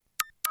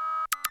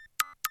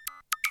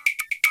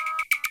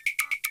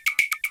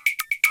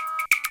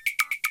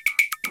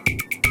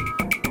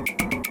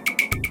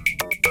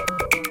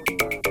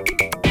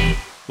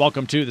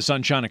Welcome to the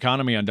Sunshine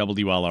Economy on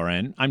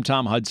WLRN. I'm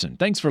Tom Hudson.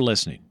 Thanks for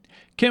listening.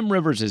 Kim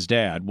Rivers'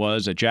 dad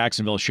was a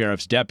Jacksonville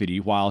Sheriff's deputy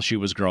while she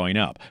was growing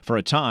up. For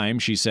a time,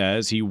 she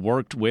says, he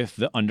worked with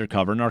the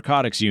undercover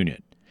narcotics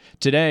unit.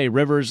 Today,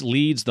 Rivers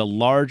leads the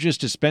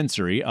largest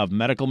dispensary of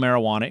medical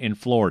marijuana in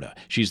Florida.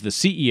 She's the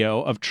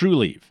CEO of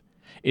Trulieve.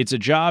 It's a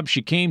job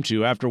she came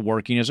to after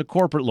working as a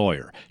corporate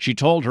lawyer. She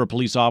told her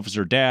police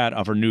officer dad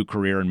of her new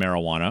career in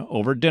marijuana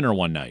over dinner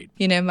one night.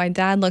 My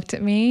dad looked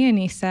at me and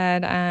he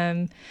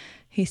said,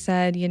 he's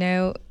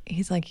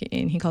like,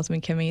 and he calls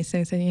me Kimmy. So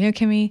he said,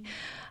 Kimmy,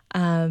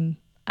 I'm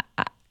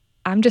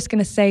just going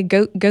to say,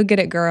 go get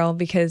it, girl,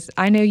 because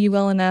I know you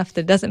well enough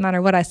that it doesn't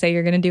matter what I say,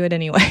 you're going to do it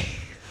anyway.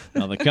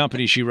 Now, the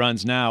company she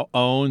runs now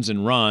owns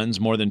and runs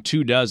more than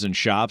 24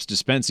 shops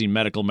dispensing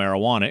medical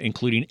marijuana,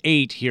 including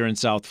 8 here in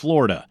South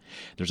Florida.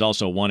 There's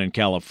also one in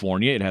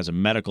California. It has a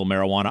medical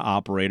marijuana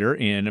operator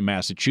in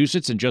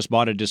Massachusetts and just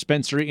bought a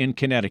dispensary in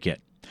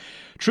Connecticut.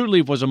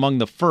 Trulieve was among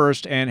the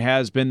first and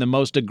has been the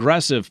most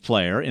aggressive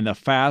player in the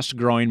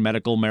fast-growing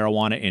medical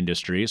marijuana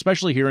industry,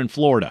 especially here in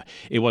Florida.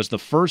 It was the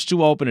first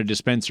to open a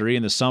dispensary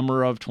in the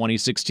summer of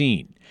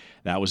 2016.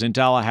 That was in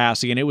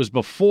Tallahassee, and it was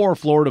before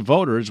Florida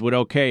voters would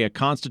okay a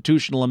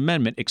constitutional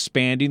amendment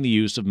expanding the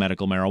use of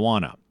medical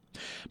marijuana.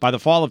 By the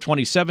fall of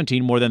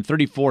 2017, more than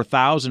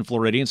 34,000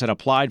 Floridians had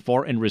applied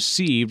for and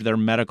received their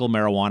medical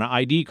marijuana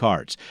ID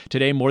cards.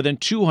 Today, more than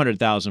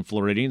 200,000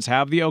 Floridians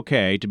have the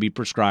okay to be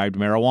prescribed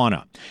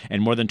marijuana,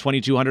 and more than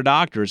 2,200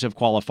 doctors have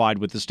qualified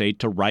with the state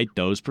to write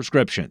those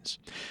prescriptions.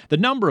 The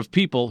number of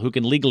people who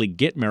can legally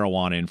get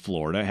marijuana in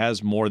Florida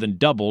has more than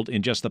doubled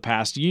in just the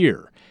past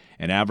year.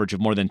 An average of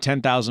more than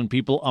 10,000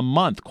 people a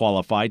month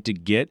qualified to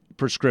get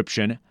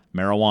prescription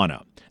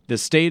marijuana. The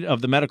state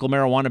of the medical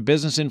marijuana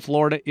business in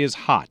Florida is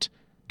hot.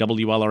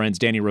 WLRN's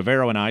Danny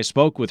Rivero and I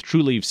spoke with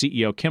Trulieve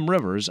CEO Kim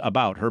Rivers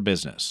about her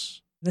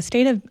business. The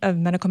state of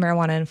medical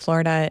marijuana in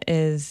Florida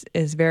is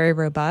very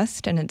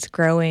robust, and it's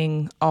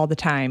growing all the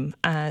time.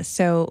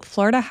 So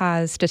Florida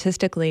has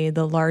statistically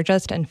the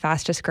largest and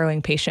fastest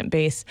growing patient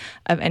base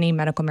of any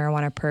medical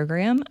marijuana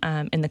program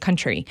in the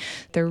country.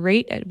 The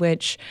rate at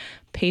which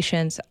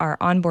patients are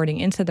onboarding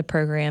into the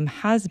program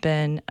has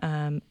been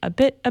a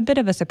bit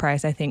of a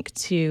surprise, I think,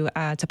 to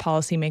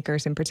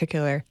policymakers in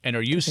particular. And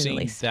are you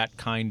seeing that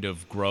kind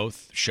of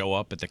growth show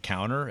up at the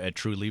counter at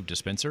Trulieve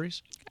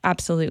dispensaries?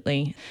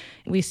 Absolutely.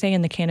 We say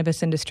in the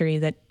cannabis industry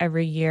that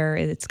every year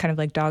it's kind of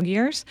like dog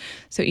years.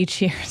 So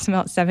each year is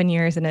about 7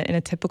 years in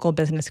a typical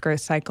business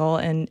growth cycle.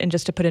 And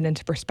just to put it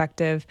into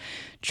perspective,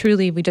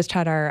 Trulieve, we just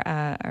had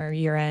our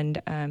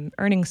year-end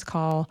earnings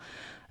call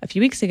a few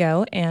weeks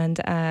ago, and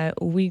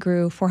we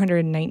grew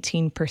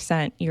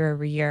 419% year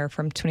over year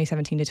from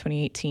 2017 to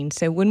 2018.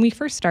 So when we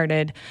first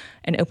started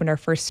and opened our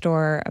first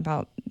store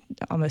about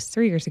almost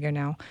 3 years ago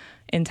now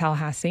in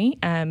Tallahassee,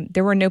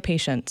 there were no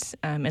patients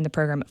in the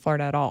program at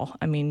Florida at all.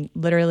 I mean,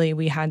 literally,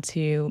 we had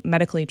to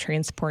medically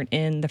transport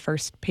in the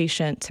first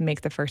patient to make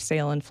the first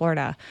sale in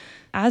Florida.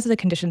 As the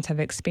conditions have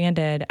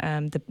expanded,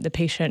 the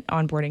patient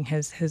onboarding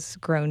has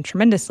grown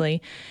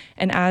tremendously.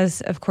 And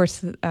as, of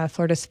course,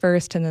 Florida's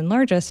first and then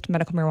largest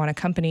medical marijuana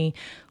company,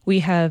 we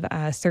have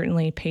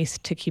certainly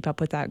paced to keep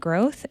up with that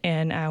growth.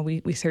 And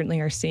we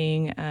certainly are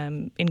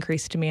seeing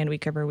increased demand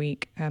week over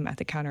week at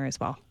the counter as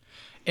well.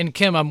 And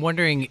Kim, I'm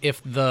wondering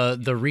if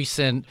the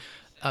recent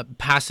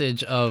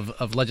passage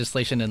of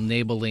legislation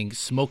enabling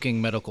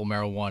smoking medical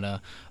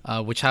marijuana,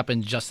 which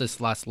happened just this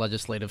last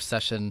legislative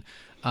session,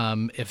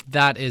 if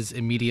that is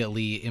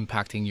immediately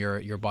impacting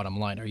your bottom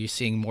line. Are you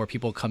seeing more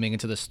people coming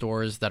into the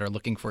stores that are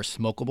looking for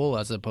smokable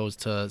as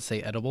opposed to,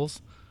 say,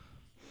 edibles?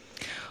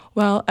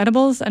 Well,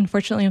 edibles,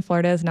 unfortunately, in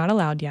Florida is not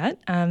allowed yet.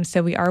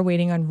 So we are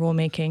waiting on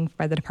rulemaking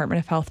by the Department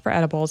of Health for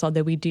edibles,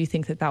 although we do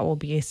think that will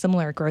be a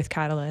similar growth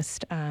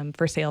catalyst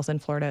for sales in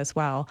Florida as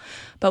well.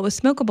 But with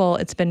smokable,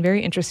 it's been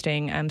very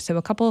interesting. So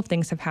a couple of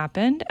things have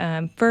happened.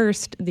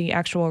 First, the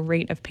actual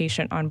rate of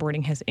patient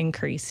onboarding has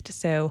increased.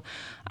 So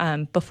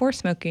before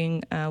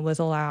smoking was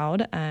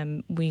allowed,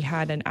 we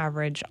had an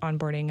average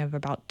onboarding of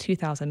about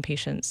 2,000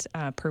 patients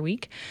per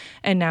week.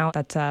 And now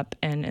that's up.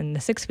 And in the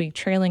 6-week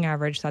trailing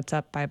average, that's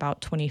up by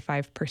about 25%.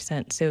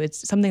 So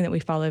it's something that we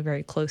follow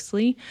very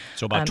closely.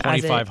 So about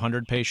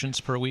 2,500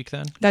 patients per week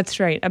then? That's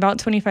right. About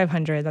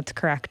 2,500. That's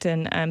correct.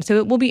 And so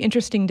it will be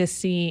interesting to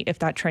see if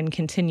that trend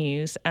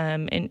continues.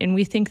 And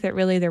we think that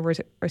really there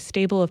was a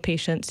stable of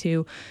patients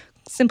who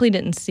simply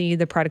didn't see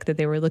the product that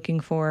they were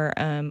looking for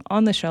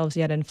on the shelves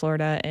yet in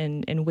Florida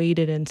and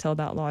waited until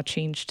that law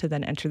changed to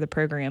then enter the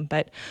program.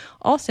 But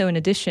also in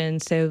addition,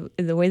 so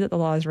the way that the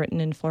law is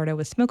written in Florida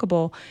with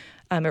smokable,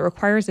 it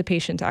requires the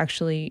patient to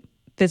actually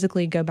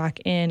physically go back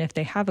in if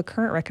they have a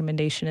current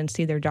recommendation and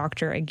see their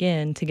doctor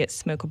again to get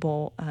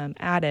smokable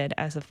added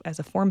as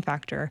a form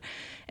factor.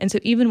 And so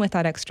even with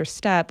that extra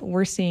step,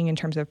 we're seeing in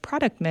terms of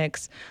product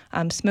mix,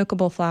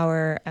 smokable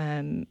flower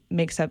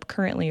makes up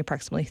currently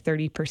approximately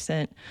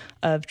 30%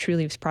 of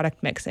Trulieve's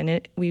product mix.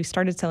 And we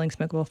started selling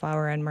smokable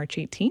flower on March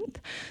 18th.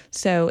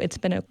 So it's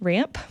been a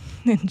ramp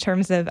in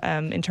terms of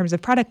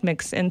product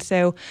mix. And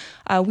so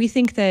we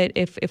think that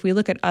if we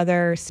look at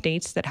other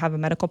states that have a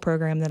medical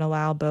program that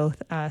allow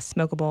both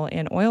smokable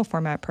and oil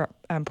format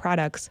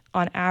products,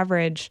 on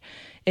average,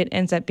 it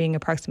ends up being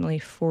approximately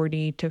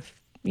 40 to,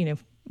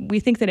 we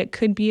think that it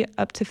could be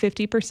up to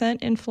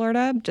 50% in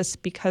Florida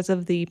just because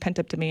of the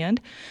pent-up demand,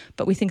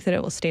 but we think that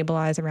it will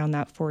stabilize around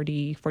that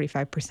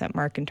 45%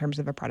 mark in terms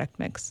of a product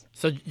mix.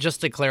 So just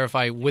to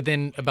clarify,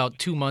 within about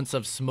 2 months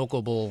of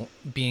smokable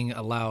being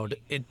allowed,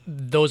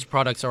 those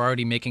products are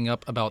already making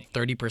up about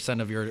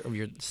 30% of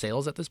your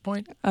sales at this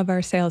point? Of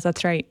our sales,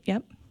 that's right,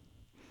 yep.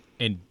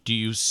 And do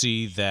you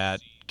see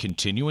that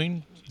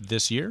continuing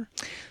this year?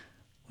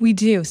 We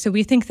do. So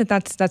we think that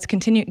that's going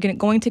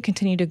to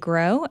continue to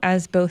grow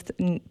as both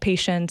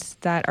patients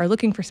that are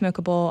looking for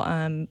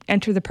smokable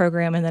enter the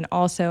program, and then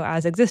also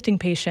as existing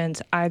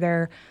patients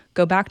either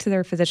go back to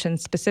their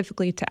physicians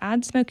specifically to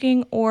add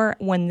smoking, or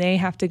when they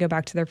have to go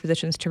back to their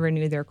physicians to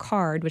renew their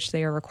card, which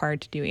they are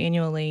required to do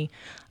annually.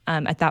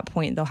 At that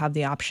point, they'll have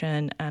the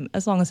option,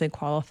 as long as they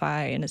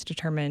qualify and it's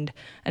determined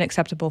an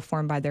acceptable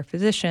form by their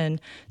physician,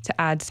 to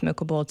add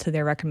smokable to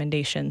their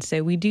recommendation.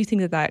 So we do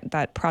think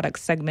that product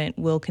segment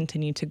will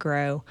continue to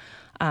grow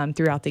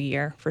throughout the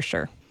year for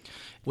sure.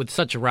 With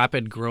such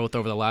rapid growth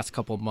over the last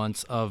couple of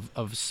months of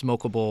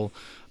smokable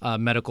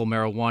medical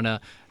marijuana,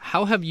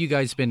 how have you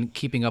guys been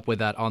keeping up with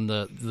that on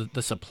the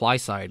supply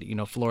side?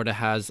 Florida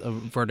has a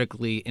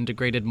vertically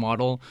integrated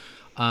model,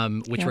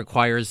 which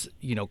requires,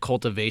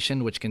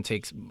 cultivation, which can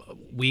take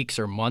weeks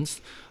or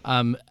months.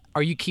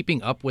 Are you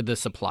keeping up with the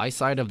supply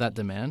side of that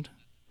demand?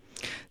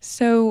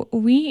 So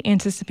we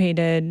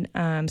anticipated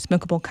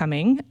smokable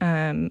coming.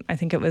 I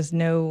think it was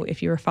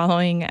if you were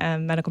following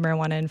medical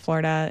marijuana in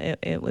Florida,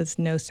 it was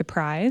no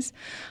surprise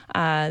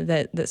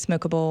that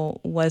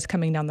smokable was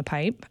coming down the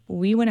pipe.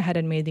 We went ahead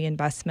and made the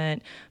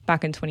investment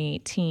back in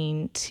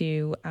 2018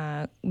 to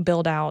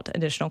build out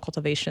additional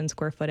cultivation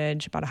square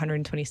footage, about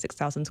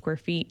 126,000 square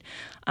feet,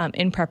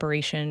 in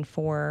preparation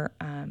for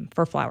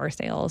flower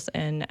sales.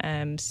 And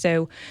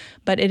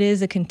but it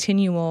is a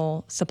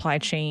continual supply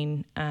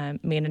chain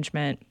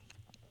management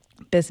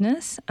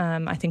business.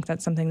 I think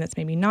that's something that's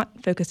maybe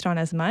not focused on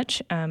as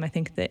much. I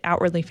think that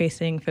outwardly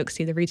facing folks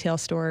see the retail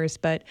stores,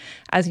 but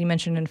as you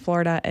mentioned in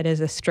Florida, it is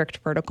a strict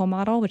vertical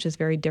model, which is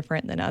very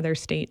different than other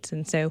states.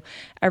 And so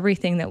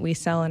everything that we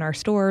sell in our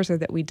stores or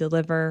that we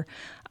deliver,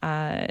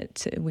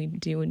 we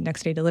do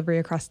next day delivery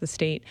across the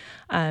state,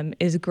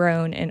 is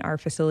grown in our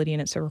facility,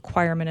 and it's a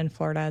requirement in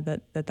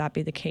Florida that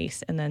be the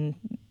case. And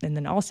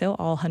then also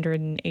all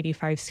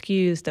 185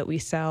 SKUs that we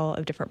sell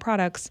of different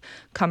products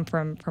come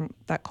from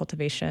that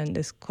cultivation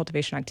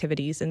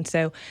activities. And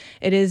so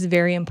it is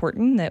very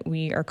important that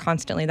we are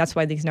constantly, that's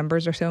why these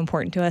numbers are so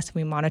important to us.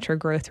 We monitor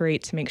growth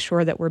rate to make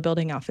sure that we're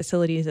building out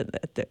facilities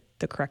at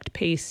the correct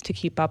pace to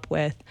keep up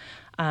with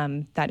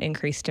that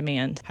increased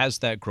demand. Has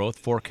that growth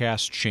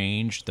forecast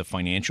changed, the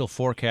financial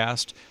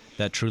forecast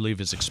that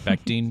Trulieve is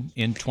expecting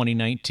in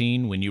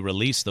 2019? When you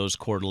release those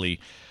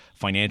quarterly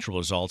financial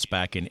results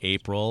back in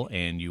April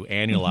and you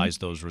annualize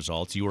those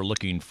results, you were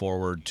looking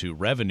forward to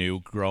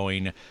revenue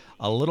growing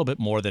a little bit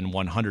more than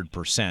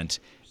 100%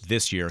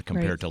 this year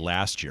compared to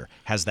last year.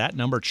 Has that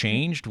number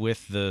changed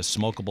with the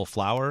smokable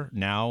flower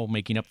now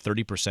making up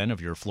 30%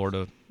 of your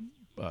Florida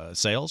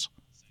sales?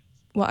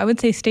 Well, I would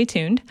say stay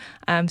tuned.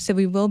 So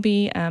we will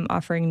be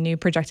offering new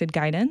projected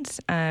guidance.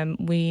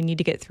 We need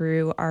to get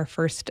through our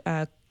first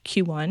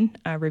Q1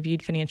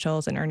 reviewed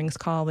financials and earnings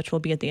call, which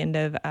will be at the end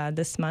of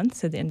this month,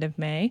 so the end of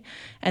May.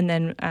 And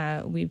then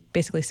we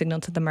basically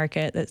signaled to the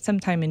market that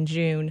sometime in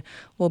June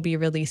we'll be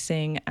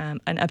releasing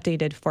an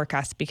updated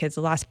forecast, because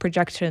the last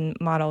projection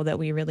model that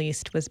we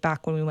released was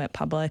back when we went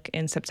public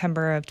in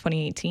September of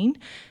 2018.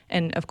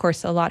 And of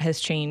course, a lot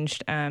has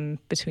changed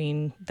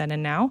between then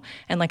and now.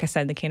 And like I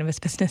said, the cannabis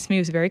business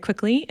moves very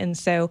quickly. And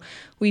so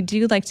we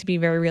do like to be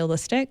very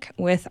realistic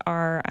with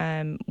our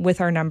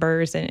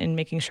numbers and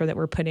making sure that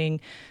we're putting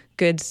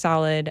good,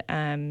 solid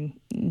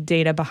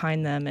data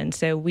behind them. And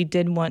so we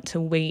did want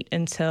to wait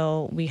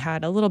until we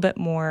had a little bit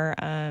more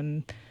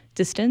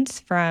distance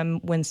from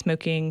when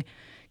smoking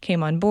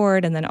came on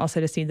board, and then also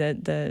to see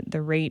the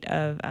rate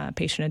of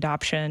patient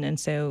adoption, and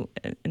so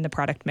in the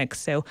product mix.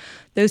 So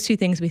those two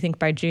things, we think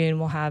by June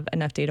we'll have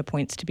enough data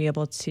points to be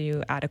able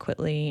to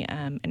adequately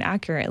and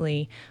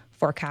accurately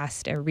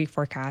forecast or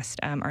reforecast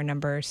our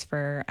numbers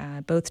for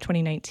both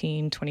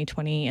 2019,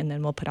 2020, and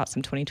then we'll put out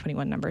some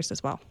 2021 numbers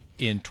as well.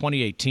 In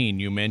 2018,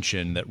 you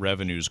mentioned that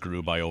revenues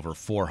grew by over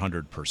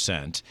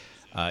 400%.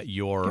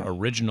 Your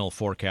original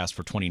forecast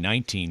for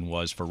 2019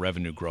 was for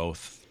revenue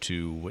growth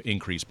to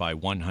increase by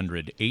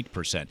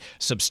 108%.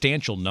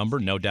 Substantial number,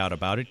 no doubt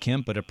about it,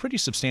 Kim, but a pretty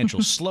substantial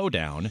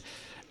slowdown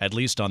at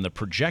least on the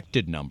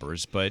projected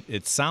numbers, but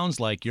it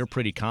sounds like you're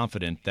pretty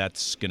confident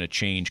that's going to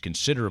change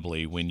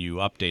considerably when you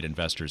update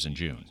investors in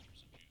June.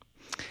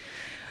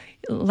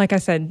 Like I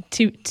said,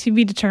 to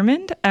be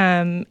determined.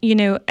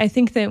 I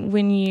think that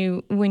when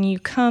you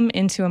come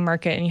into a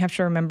market, and you have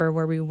to remember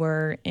where we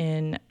were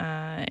in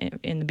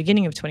the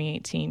beginning of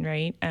 2018,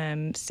 right?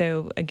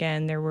 So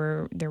again, there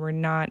were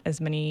not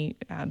as many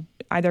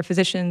either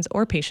physicians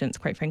or patients,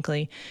 quite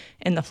frankly,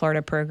 in the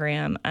Florida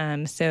program.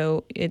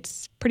 So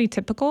it's pretty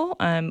typical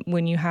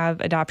when you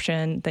have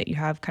adoption that you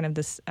have kind of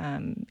this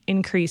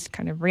increased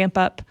kind of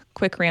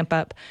quick ramp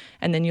up,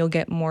 and then you'll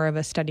get more of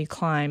a steady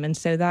climb. And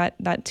so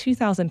that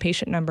 2,000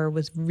 patient number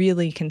was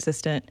really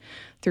consistent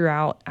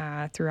throughout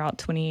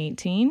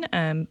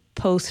 2018,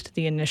 post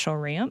the initial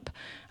ramp.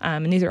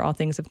 And these are all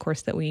things, of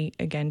course, that we,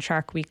 again,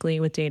 track weekly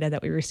with data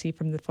that we receive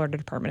from the Florida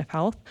Department of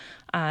Health.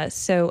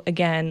 So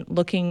again,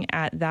 looking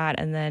at that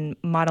and then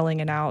modeling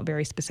it out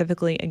very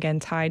specifically, again,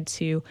 tied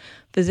to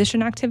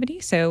physician activity.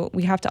 So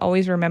we have to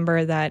always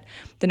remember that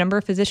the number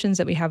of physicians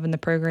that we have in the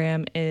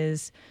program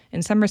is,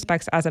 in some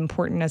respects, as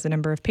important as the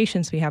number of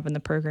patients we have in the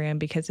program,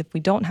 because if we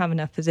don't have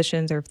enough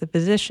physicians, or if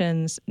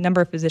the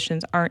number of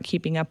physicians aren't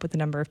keeping up with the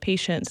number of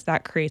patients,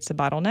 that creates a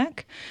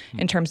bottleneck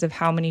in terms of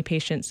how many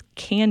patients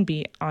can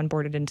be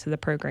onboarded into the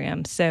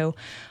program. So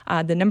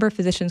the number of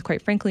physicians,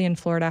 quite frankly, in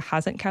Florida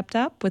hasn't kept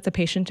up with the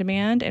patient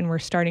demand, and we're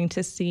starting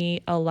to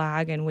see a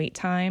lag in wait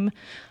time.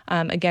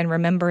 Again,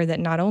 remember that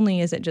not only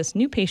is it just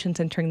new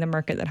patients entering the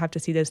market that have to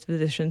see those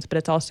physicians, but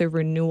it's also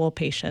renewal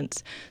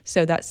patients.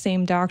 So that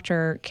same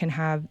doctor can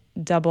have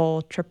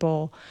double,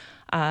 triple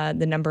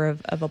the number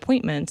of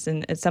appointments.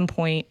 And at some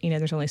point,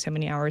 there's only so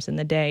many hours in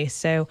the day.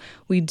 So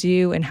we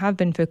do and have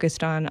been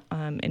focused on,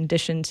 in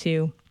addition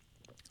to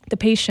the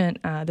patient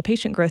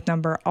growth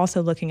number,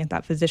 also looking at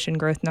that physician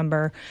growth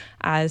number,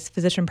 as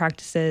physician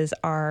practices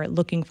are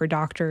looking for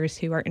doctors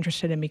who are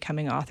interested in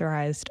becoming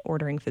authorized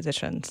ordering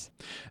physicians.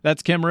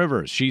 That's Kim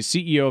Rivers. She's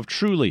CEO of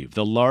Trulieve,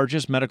 the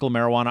largest medical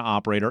marijuana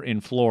operator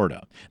in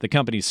Florida. The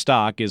company's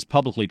stock is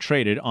publicly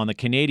traded on the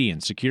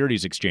Canadian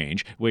Securities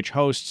Exchange, which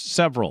hosts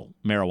several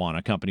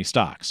marijuana company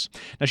stocks.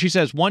 Now, she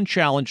says one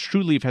challenge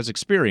Trulieve has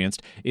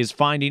experienced is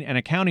finding an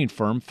accounting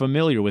firm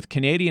familiar with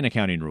Canadian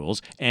accounting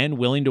rules and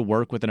willing to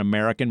work with an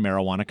American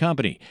marijuana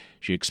company.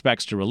 She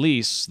expects to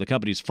release the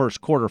company's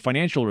first quarter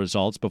financial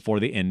results before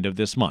the end of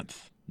this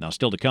month. Now,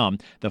 still to come,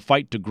 the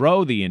fight to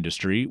grow the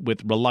industry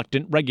with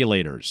reluctant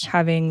regulators.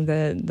 Having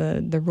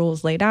the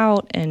rules laid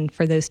out and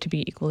for those to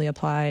be equally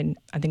applied,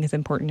 I think, is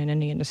important in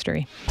any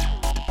industry.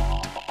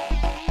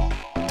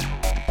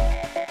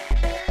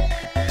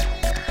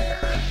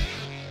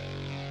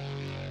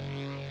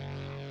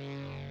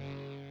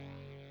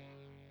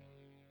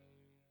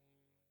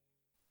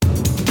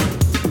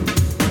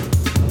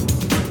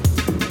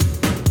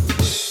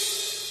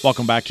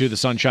 Welcome back to the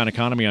Sunshine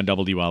Economy on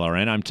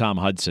WLRN. I'm Tom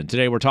Hudson.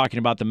 Today we're talking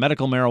about the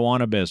medical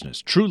marijuana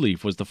business.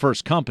 Trulieve was the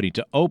first company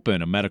to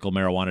open a medical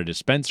marijuana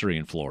dispensary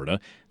in Florida.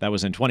 That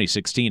was in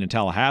 2016 in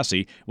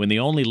Tallahassee, when the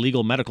only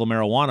legal medical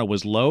marijuana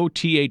was low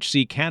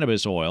THC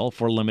cannabis oil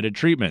for limited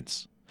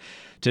treatments.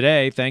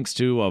 Today, thanks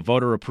to a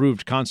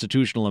voter-approved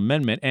constitutional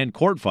amendment and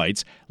court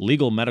fights,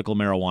 legal medical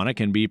marijuana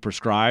can be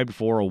prescribed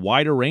for a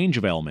wider range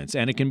of ailments,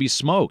 and it can be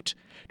smoked.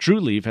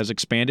 Trulieve has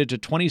expanded to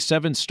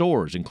 27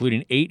 stores,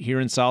 including 8 here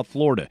in South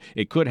Florida.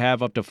 It could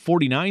have up to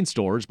 49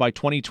 stores by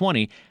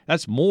 2020.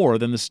 That's more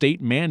than the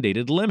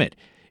state-mandated limit.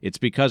 It's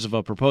because of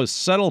a proposed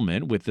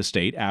settlement with the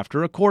state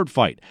after a court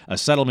fight, a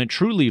settlement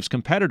Trulieve's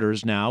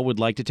competitors now would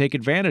like to take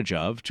advantage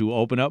of to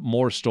open up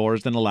more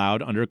stores than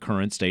allowed under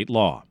current state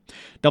law.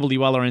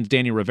 WLRN's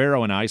Danny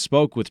Rivero and I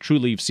spoke with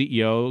Trulieve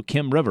CEO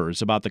Kim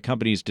Rivers about the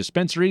company's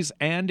dispensaries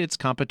and its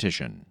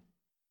competition.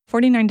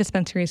 49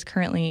 dispensaries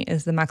currently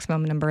is the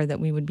maximum number that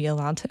we would be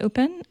allowed to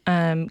open.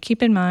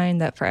 Keep in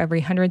mind that for every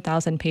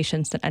 100,000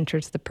 patients that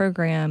enters the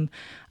program,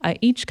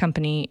 each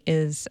company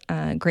is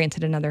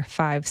granted another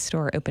 5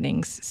 store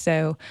openings.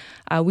 So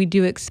we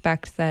do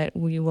expect that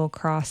we will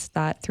cross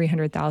that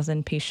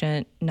 300,000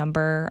 patient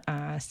number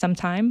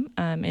sometime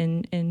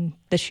in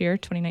this year,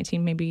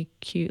 2019, maybe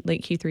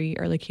late Q3,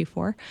 early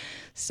Q4.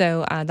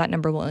 So that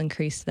number will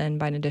increase then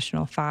by an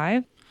additional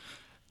 5.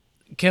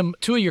 Kim,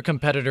 2 of your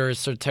competitors,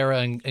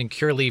 Surterra and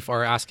Cureleaf,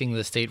 are asking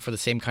the state for the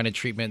same kind of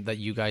treatment that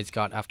you guys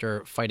got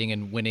after fighting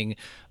and winning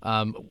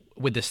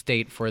with the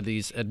state for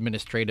these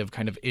administrative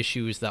kind of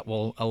issues that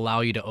will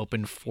allow you to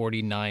open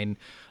 49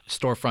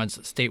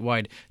 storefronts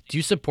statewide. Do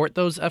you support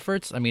those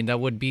efforts? I mean, that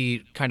would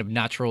be kind of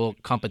natural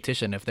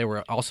competition if they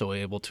were also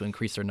able to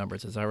increase their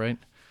numbers. Is that right?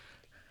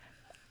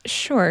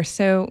 Sure.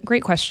 So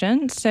great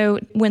question. So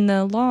when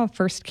the law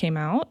first came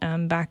out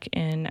back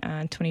in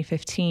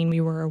 2015, we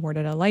were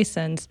awarded a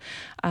license.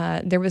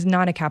 There was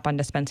not a cap on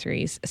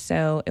dispensaries.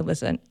 So it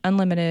was an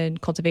unlimited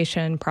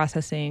cultivation,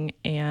 processing,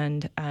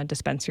 and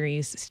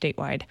dispensaries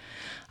statewide.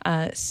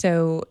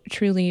 So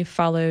Trulieve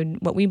followed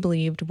what we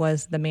believed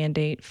was the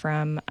mandate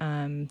from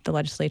the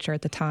legislature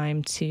at the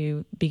time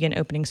to begin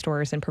opening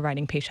stores and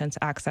providing patients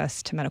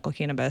access to medical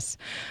cannabis.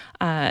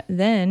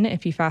 Then,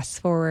 if you fast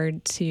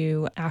forward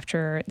to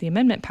after after the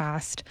amendment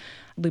passed,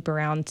 loop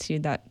around to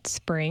that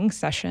spring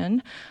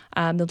session,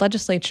 the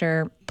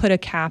legislature put a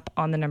cap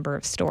on the number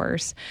of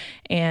stores.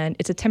 And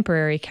it's a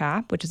temporary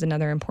cap, which is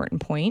another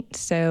important point.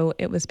 So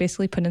it was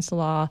basically put into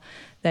law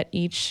that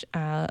each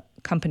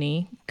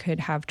company could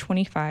have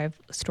 25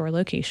 store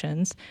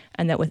locations,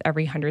 and that with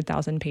every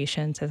 100,000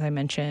 patients, as I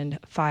mentioned,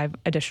 5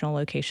 additional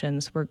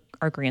locations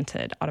are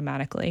granted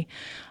automatically.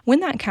 When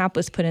that cap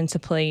was put into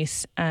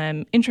place,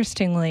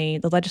 interestingly,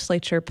 the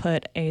legislature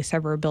put a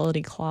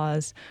severability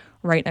clause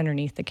right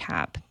underneath the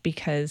cap,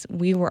 because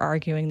we were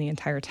arguing the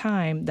entire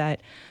time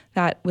that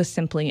that was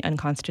simply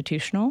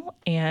unconstitutional.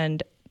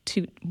 And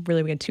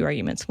we had 2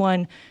 arguments.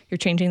 One, you're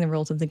changing the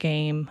rules of the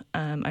game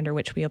under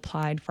which we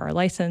applied for our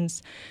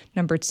license.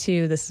 Number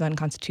 2, this is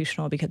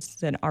unconstitutional because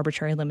it's an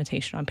arbitrary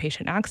limitation on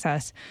patient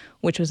access,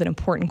 which was an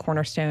important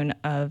cornerstone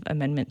of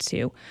Amendment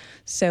 2.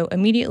 So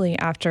immediately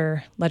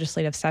after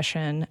legislative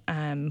session,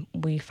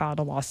 we filed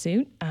a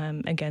lawsuit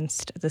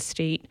against the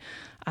state,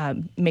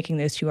 making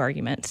those 2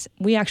 arguments.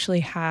 We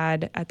actually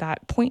had, at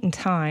that point in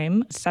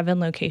time, 7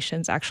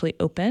 locations actually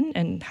open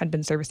and had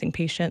been servicing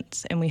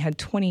patients, and we had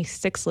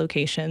 26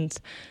 locations.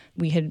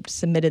 We had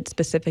submitted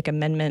specific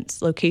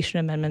amendments, location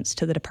amendments,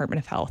 to the Department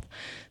of Health.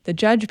 The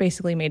judge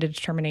basically made a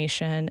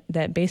determination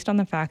that based on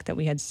the fact that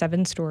we had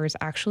 7 stores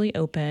actually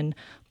open,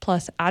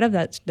 plus out of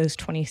those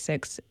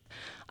 26,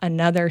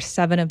 another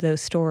 7 of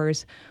those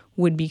stores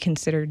would be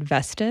considered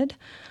vested,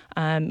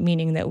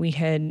 meaning that we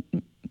had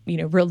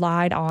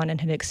relied on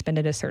and had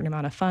expended a certain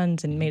amount of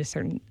funds and made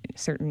a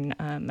certain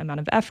amount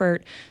of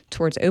effort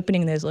towards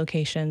opening those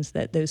locations,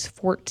 that those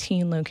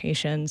 14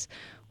 locations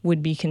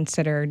would be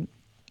considered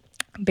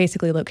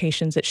basically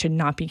locations that should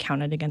not be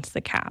counted against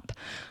the cap.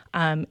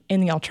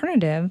 In the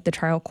alternative, the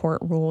trial court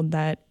ruled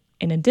that,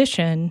 in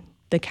addition,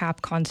 the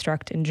cap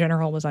construct in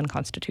general was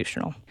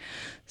unconstitutional.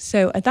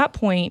 So at that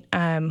point,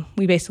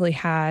 we basically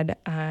had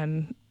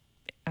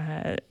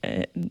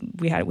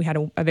we had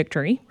a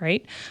victory,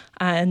 right?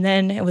 And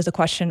then it was a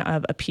question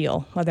of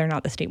appeal, whether or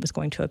not the state was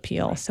going to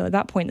appeal. Right. So at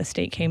that point, the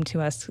state came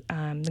to us,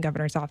 the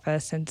governor's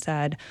office, and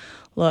said,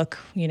 look,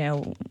 we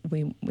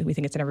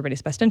think it's in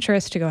everybody's best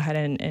interest to go ahead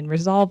and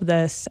resolve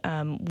this.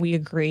 We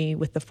agree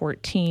with the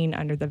 14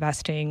 under the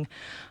vesting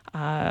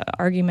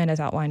argument as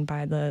outlined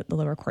by the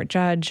lower court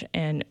judge.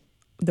 And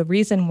the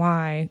reason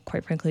why,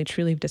 quite frankly,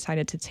 Trulieve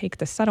decided to take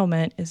the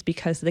settlement is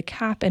because the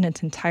cap in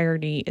its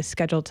entirety is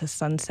scheduled to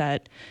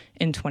sunset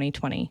in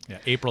 2020. Yeah,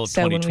 April of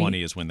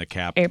 2020 is when the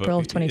cap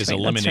is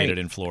eliminated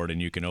in Florida, and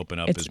you can open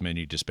up as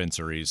many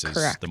dispensaries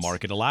as the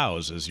market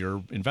allows, as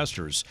your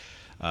investors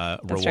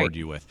reward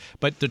you with.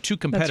 But the 2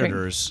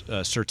 competitors,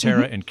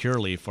 Surterra and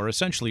Cureleaf, are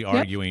essentially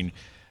arguing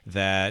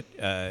that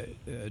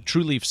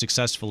Trulieve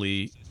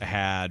successfully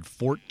had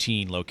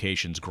 14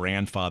 locations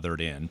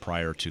grandfathered in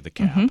prior to the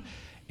cap.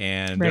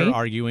 And they're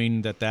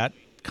arguing that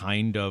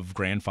kind of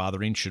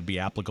grandfathering should be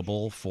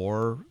applicable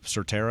for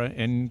Surterra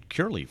and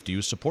Cureleaf. Do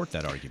you support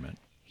that argument?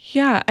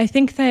 Yeah, I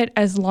think that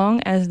as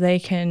long as they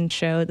can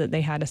show that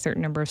they had a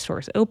certain number of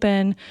stores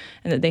open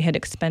and that they had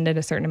expended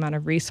a certain amount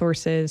of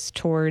resources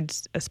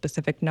towards a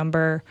specific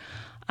number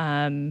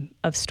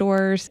of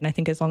stores, and I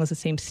think as long as the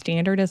same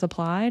standard is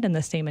applied and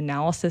the same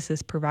analysis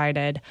is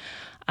provided,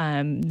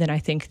 then I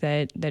think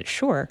that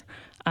sure.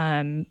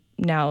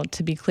 Now,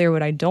 to be clear,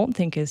 what I don't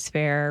think is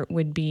fair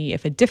would be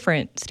if a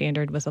different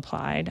standard was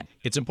applied.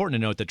 It's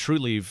important to note that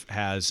Trulieve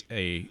has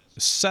a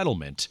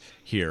settlement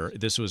here.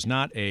 This was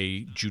not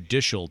a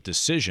judicial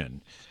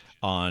decision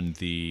on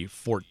the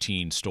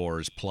 14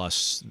 stores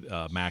plus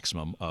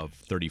maximum of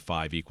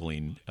 35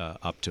 equaling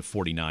up to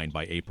 49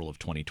 by April of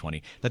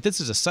 2020. That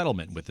this is a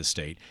settlement with the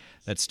state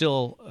that's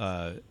still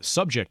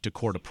subject to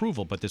court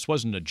approval, but this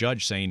wasn't a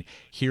judge saying,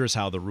 here's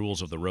how the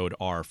rules of the road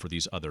are for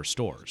these other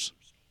stores.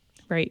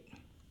 Right.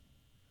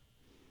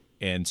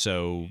 And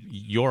so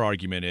your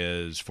argument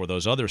is for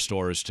those other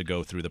stores to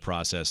go through the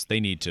process, they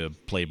need to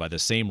play by the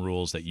same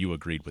rules that you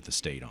agreed with the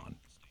state on.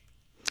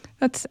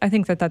 I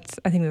think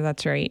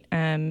that's right.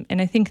 And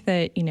I think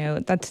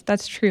that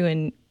that's true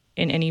in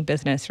any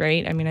business,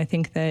 right? I mean, I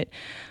think that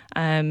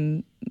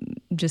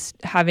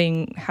just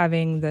having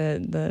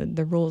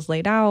the rules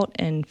laid out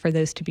and for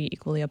those to be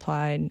equally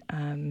applied,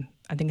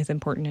 I think is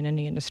important in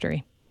any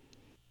industry.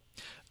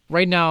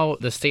 Right now,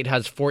 the state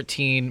has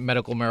 14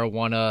 medical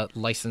marijuana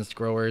licensed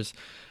growers,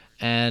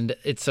 and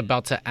it's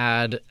about to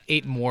add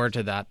 8 more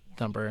to that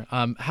number.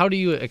 How do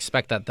you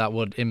expect that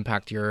would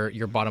impact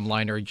your bottom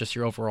line or just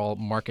your overall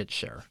market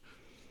share?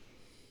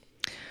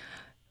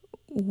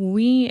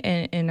 We,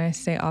 and I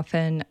say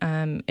often,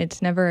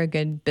 it's never a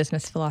good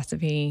business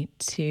philosophy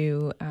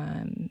to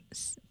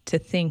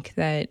think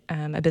that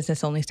a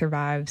business only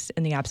survives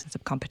in the absence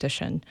of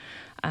competition.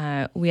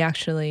 We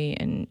actually,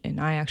 and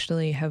I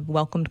actually have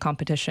welcomed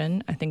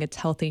competition. I think it's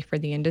healthy for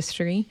the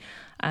industry.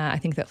 I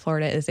think that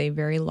Florida is a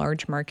very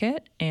large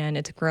market, and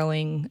it's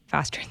growing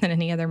faster than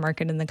any other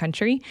market in the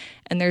country.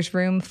 And there's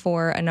room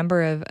for a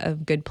number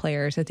of good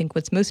players. I think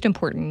what's most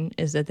important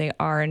is that they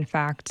are, in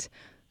fact,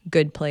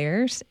 good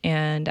players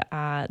and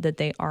that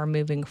they are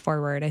moving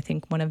forward. I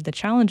think one of the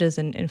challenges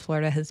in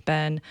Florida has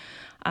been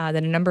that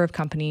a number of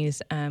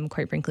companies,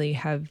 quite frankly,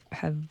 have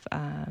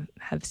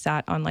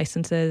sat on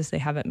licenses. They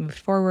haven't moved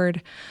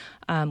forward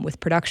with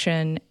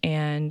production,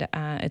 and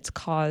it's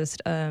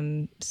caused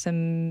some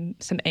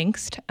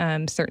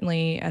angst,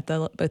 certainly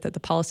both at the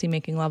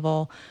policymaking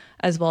level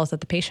as well as at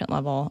the patient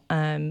level.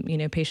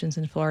 Patients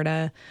in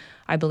Florida,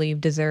 I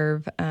believe,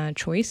 deserve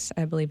choice.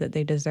 I believe that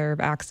they deserve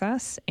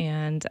access,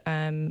 and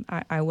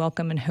I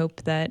welcome and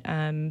hope that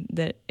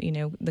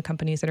the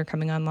companies that are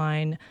coming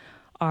online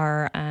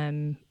are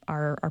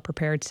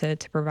prepared to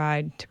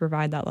provide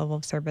that level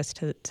of service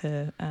to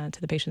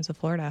the patients of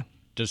Florida.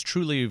 Does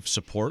Trulieve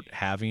support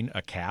having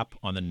a cap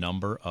on the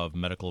number of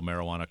medical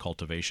marijuana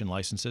cultivation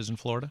licenses in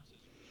Florida?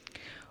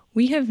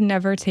 We have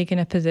never taken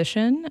a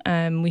position.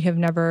 We have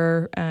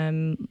never,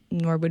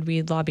 nor would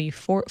we lobby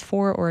for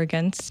or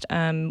against.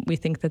 We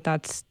think that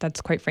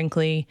that's quite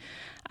frankly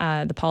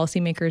the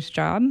policymaker's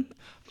job.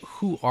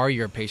 Who are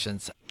your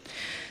patients?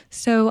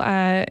 So,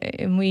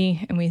 and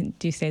we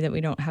do say that we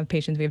don't have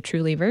patients; we have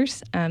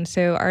Trulievers.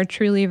 So our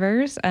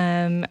Trulievers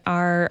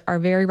are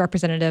very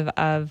representative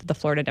of the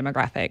Florida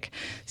demographic.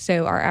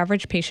 So our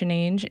average patient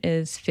age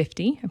is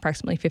 50,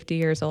 approximately 50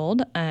 years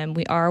old.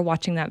 We are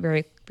watching that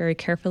very, very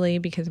carefully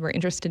because we're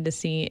interested to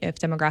see if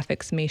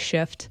demographics may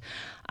shift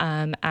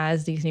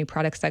as these new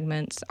product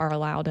segments are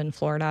allowed in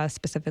Florida,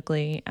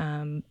 specifically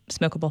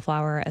smokable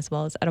flower as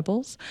well as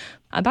edibles.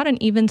 About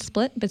an even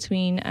split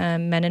between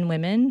men and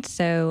women.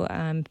 So,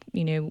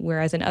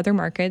 whereas in other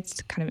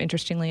markets, kind of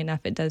interestingly enough,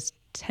 it does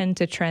tend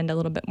to trend a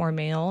little bit more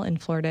male. In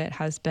Florida, it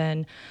has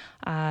been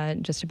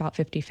just about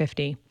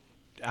 50-50.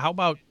 How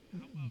about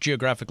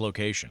geographic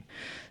location?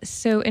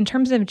 So in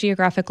terms of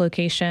geographic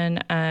location,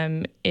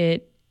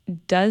 it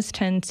does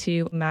tend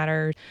to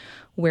matter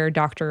where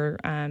doctor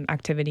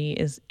activity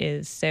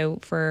is. So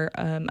for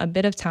a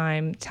bit of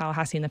time,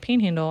 Tallahassee and the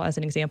Panhandle, as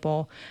an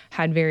example,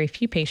 had very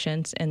few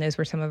patients, and those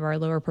were some of our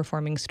lower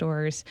performing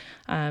stores.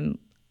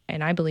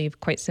 And I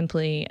believe, quite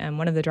simply,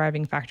 one of the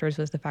driving factors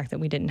was the fact that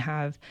we didn't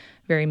have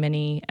very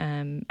many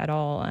at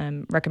all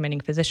recommending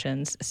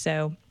physicians.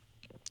 So,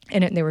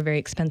 and they were very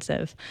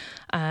expensive.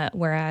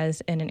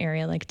 Whereas in an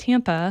area like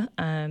Tampa,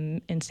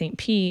 in St.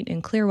 Pete,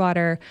 in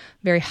Clearwater,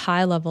 very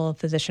high level of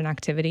physician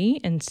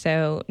activity. And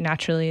so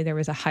naturally, there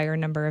was a higher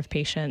number of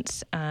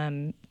patients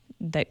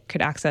that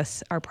could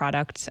access our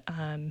product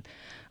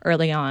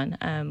early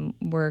on.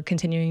 We're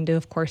continuing to,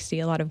 of course,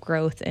 see a lot of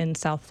growth in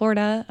South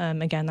Florida.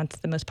 Again, that's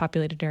the most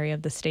populated area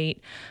of the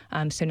state,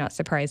 so not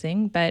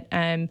surprising. But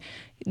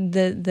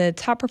the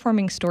top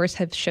performing stores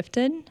have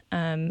shifted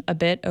a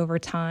bit over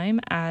time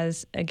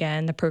as,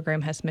 again, the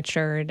program has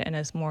matured and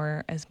as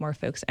more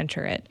folks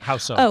enter it. How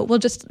so? Oh, well,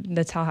 just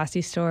the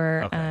Tallahassee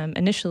store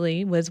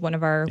initially was one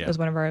of our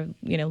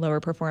lower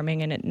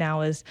performing, and it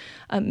now is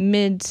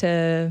mid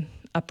to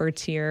upper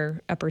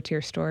tier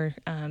store,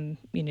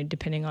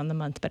 depending on the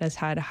month, but has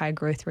had a high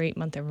growth rate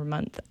month over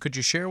month. Could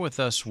you share with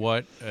us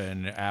what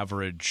an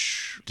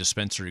average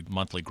dispensary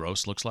monthly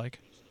gross looks like?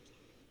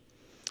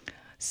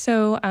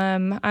 So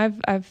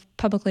I've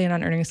publicly and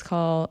on earnings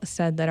call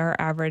said that our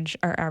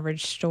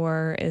average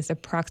store is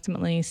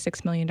approximately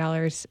 $6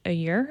 million a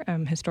year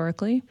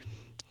historically.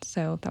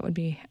 So that would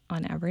be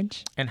on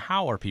average. And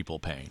how are people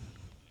paying?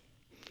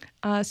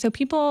 So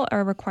people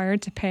are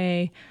required to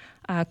pay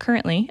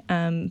currently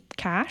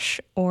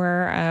cash,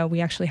 or we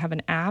actually have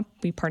an app.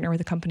 We partner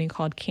with a company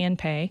called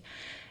CanPay.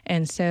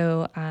 And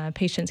so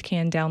patients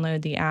can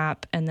download the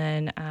app and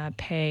then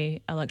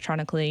pay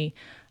electronically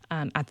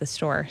at the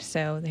store.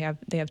 So they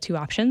have two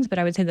options, but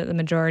I would say that the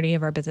majority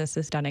of our business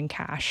is done in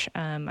cash.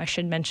 I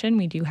should mention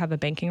we do have a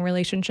banking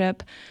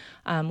relationship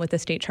with a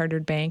state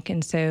chartered bank,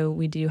 and so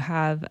we do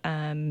have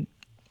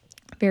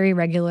very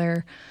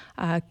regular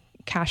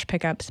cash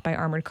pickups by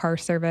Armored Car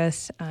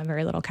Service,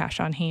 very little cash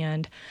on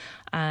hand,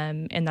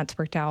 and that's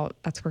worked out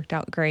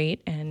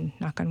great. And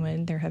knock on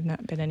wood, there have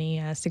not been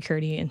any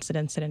security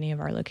incidents at any of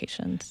our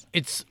locations.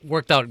 It's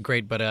worked out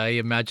great, but I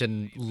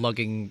imagine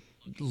lugging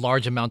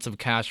large amounts of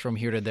cash from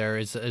here to there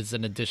is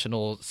an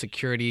additional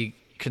security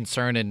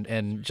concern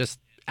and just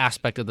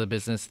aspect of the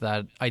business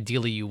that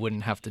ideally you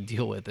wouldn't have to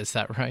deal with. Is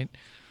that right?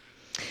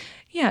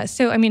 Yeah.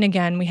 So, I mean,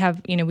 again, we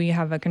have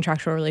a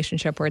contractual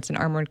relationship where it's an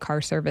armored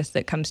car service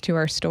that comes to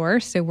our store.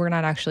 So we're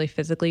not actually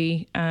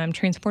physically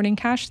transporting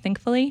cash,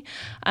 thankfully.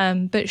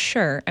 But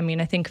sure, I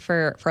mean, I think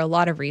for a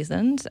lot of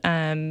reasons,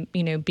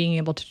 being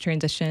able to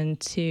transition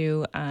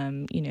to,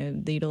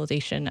 the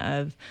utilization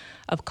of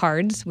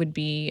cards would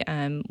be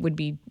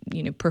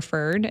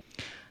preferred.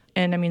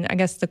 And I mean, I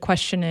guess the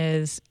question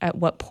is, at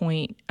what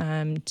point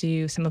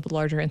do some of the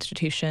larger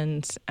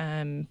institutions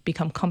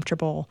become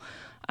comfortable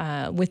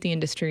with the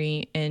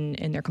industry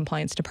in their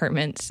compliance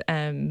departments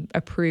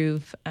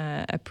approve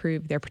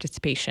their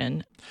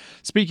participation.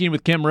 Speaking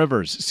with Kim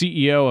Rivers,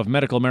 CEO of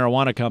medical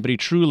marijuana company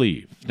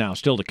Trulieve. Now,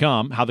 still to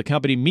come, how the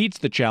company meets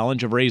the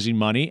challenge of raising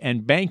money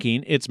and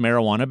banking its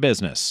marijuana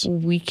business.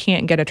 We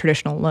can't get a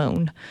traditional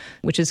loan,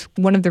 which is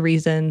one of the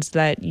reasons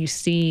that you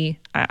see,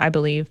 I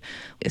believe,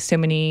 so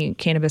many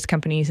cannabis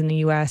companies in the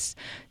U.S.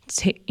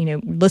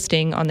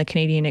 Listing on the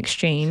Canadian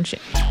exchange.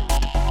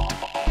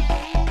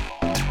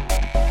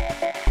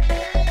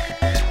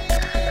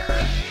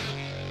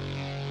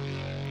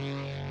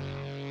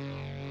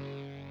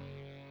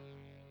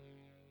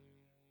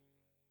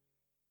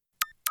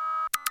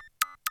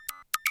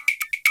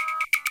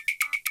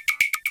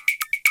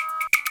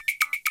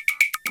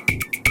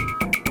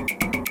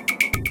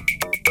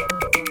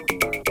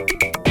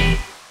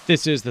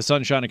 This is the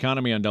Sunshine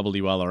Economy on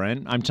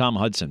WLRN. I'm Tom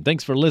Hudson.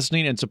 Thanks for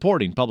listening and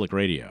supporting public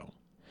radio.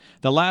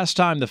 The last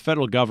time the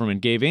federal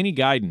government gave any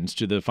guidance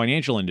to the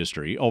financial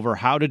industry over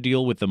how to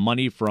deal with the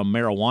money from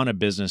marijuana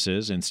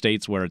businesses in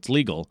states where it's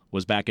legal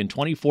was back in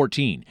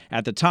 2014.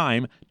 At the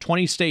time,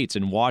 20 states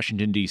in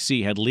Washington,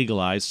 D.C. had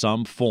legalized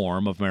some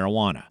form of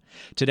marijuana.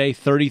 Today,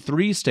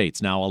 33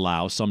 states now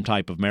allow some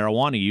type of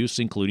marijuana use,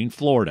 including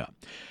Florida.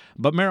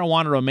 But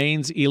marijuana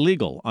remains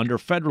illegal under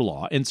federal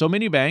law, and so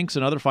many banks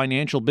and other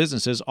financial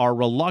businesses are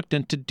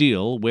reluctant to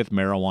deal with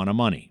marijuana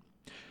money.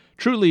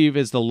 Trulieve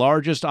is the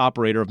largest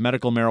operator of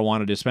medical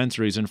marijuana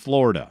dispensaries in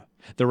Florida.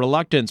 The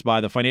reluctance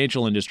by the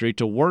financial industry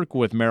to work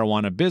with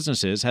marijuana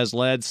businesses has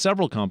led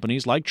several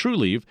companies like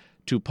Trulieve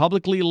to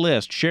publicly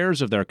list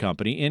shares of their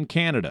company in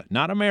Canada,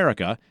 not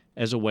America,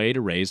 as a way to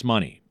raise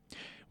money.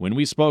 When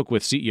we spoke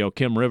with CEO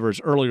Kim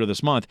Rivers earlier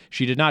this month,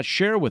 she did not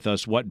share with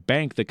us what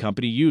bank the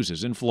company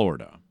uses in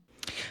Florida.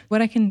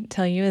 What I can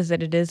tell you is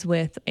that it is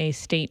with a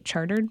state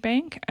chartered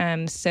bank.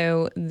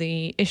 So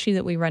the issue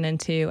that we run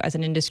into as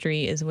an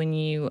industry is when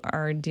you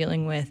are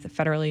dealing with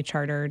federally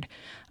chartered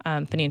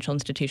financial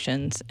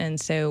institutions. And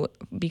so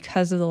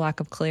because of the lack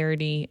of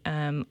clarity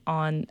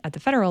at the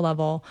federal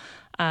level,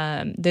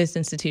 those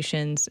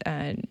institutions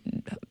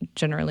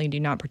generally do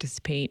not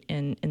participate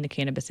in the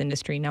cannabis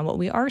industry. Now, what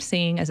we are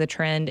seeing as a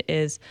trend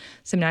is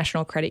some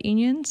national credit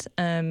unions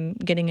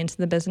getting into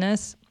the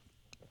business.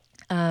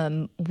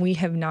 We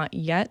have not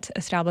yet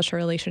established a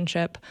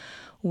relationship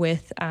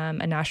with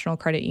a national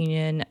credit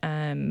union.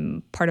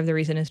 Part of the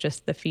reason is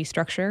just the fee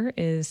structure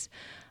is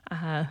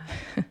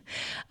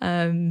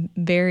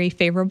very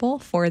favorable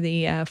for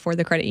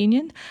the credit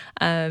union,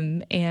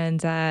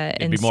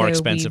 it'd be more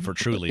expensive for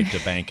Trulieve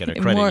to bank at a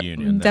credit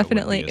union.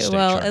 Definitely.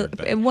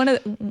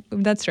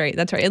 That's right.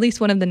 At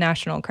least one of the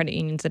national credit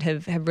unions that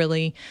have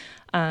really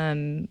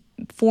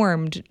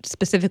formed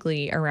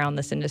specifically around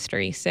this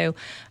industry. So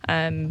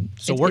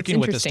working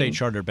with the state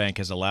chartered bank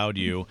has allowed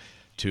you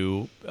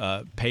to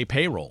pay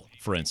payroll,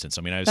 for instance.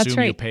 I mean, I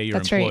assume you pay your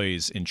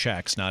employees in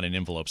checks, not in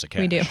envelopes of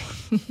cash. We do.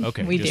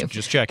 Okay, we do.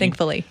 Just checking.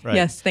 Thankfully. Right.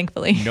 Yes,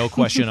 thankfully. No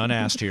question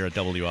unasked here at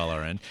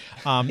WLRN.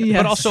 Yes.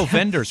 But also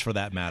vendors, for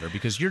that matter,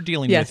 because you're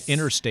dealing with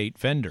interstate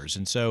vendors.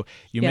 And so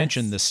you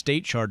mentioned the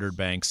state chartered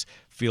banks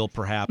feel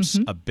perhaps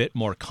a bit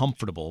more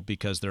comfortable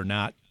because they're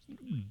not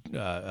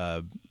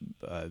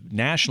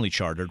nationally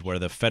chartered, where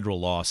the federal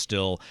law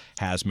still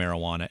has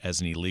marijuana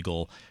as an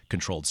illegal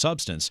controlled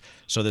substance.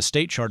 So the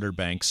state chartered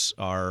banks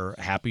are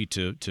happy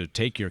to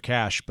take your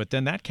cash, but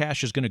then that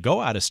cash is going to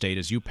go out of state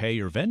as you pay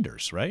your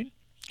vendors, right?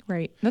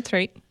 Right. That's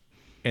right.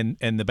 And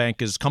the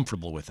bank is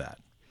comfortable with that.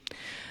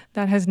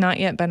 That has not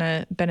yet been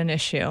an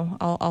issue.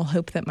 I'll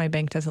hope that my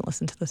bank doesn't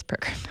listen to this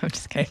program. No, I'm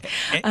just kidding.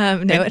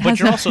 But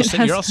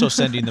you're also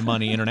sending the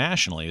money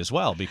internationally as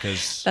well,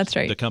 because that's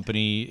right. The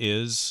company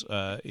is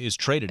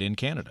traded in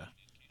Canada.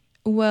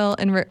 Well,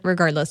 and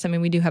regardless, I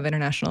mean, we do have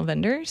international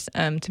vendors,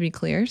 to be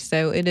clear.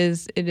 So it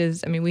is.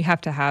 I mean, we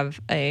have to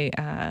have a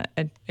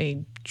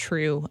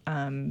true,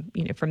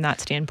 from that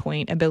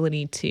standpoint,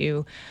 ability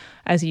to,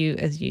 as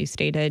you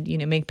stated,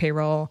 make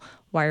payroll,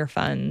 wire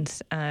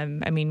funds. I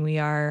mean, we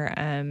are,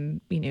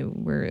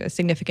 we're a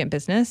significant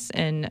business,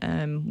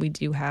 and we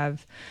do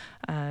have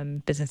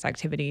business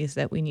activities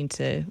that we need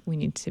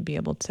to be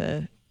able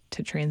to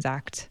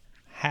transact.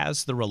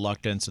 Has the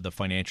reluctance of the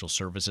financial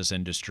services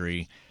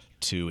industry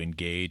to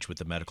engage with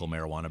the medical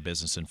marijuana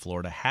business in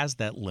Florida, has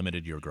that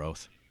limited your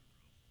growth?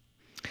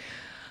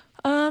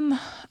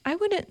 I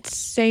wouldn't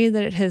say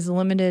that it has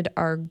limited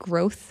our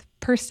growth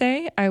per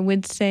se. I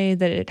would say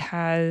that it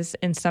has,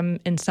 in some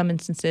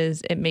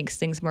instances, it makes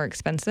things more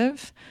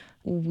expensive.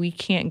 We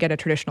can't get a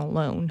traditional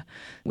loan,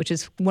 which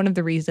is one of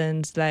the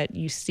reasons that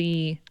you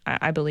see,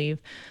 I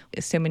believe,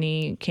 so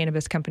many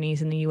cannabis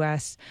companies in the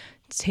U.S.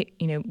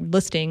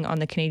 Listing on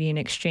the Canadian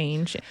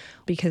exchange,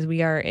 because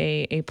we are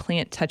a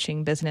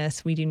plant-touching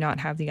business. We do not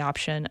have the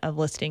option of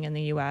listing in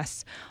the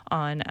U.S.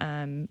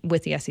 on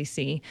with the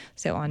SEC,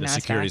 so on the NASDAQ,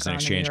 Securities and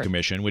Exchange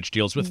Commission, which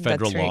deals with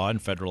federal law,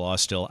 and federal law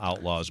still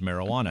outlaws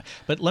marijuana.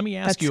 But let me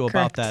ask you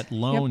about that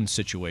loan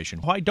situation.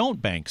 Why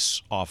don't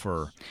banks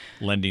offer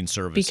lending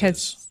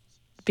services?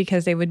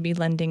 Because they would be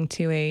lending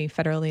to a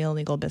federally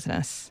illegal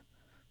business.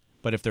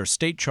 But if they're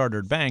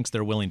state-chartered banks,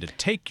 they're willing to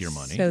take your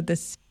money. So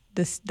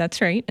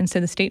that's right. And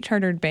so the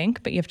state-chartered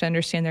bank, but you have to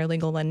understand their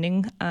legal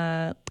lending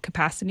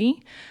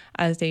capacity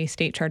as a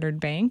state-chartered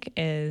bank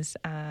is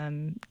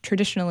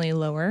traditionally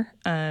lower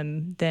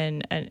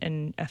than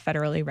a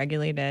federally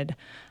regulated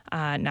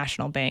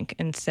national bank.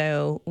 And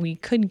so we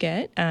could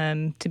get,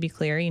 to be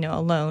clear,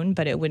 a loan,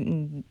 but it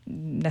wouldn't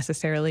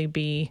necessarily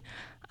be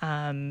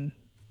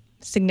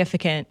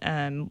significant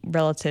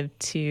relative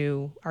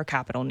to our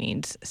capital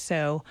needs.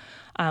 So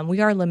we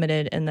are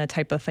limited in the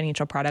type of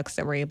financial products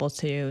that we're able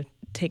to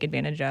take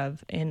advantage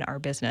of in our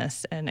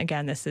business. And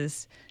again, this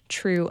is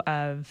true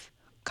of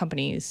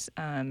companies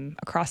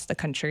across the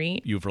country.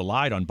 You've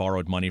relied on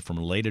borrowed money from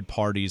related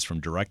parties, from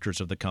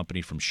directors of the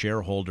company, from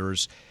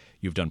shareholders.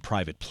 You've done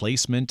private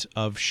placement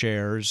of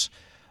shares.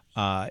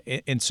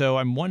 And so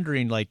I'm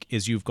wondering,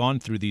 as you've gone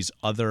through these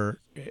other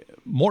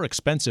more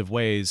expensive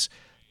ways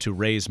to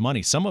raise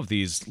money, some of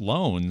these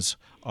loans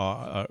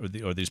or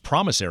these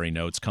promissory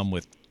notes come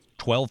with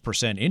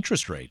 12%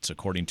 interest rates,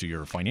 according to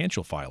your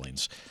financial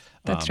filings.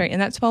 That's right.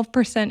 And that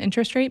 12%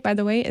 interest rate, by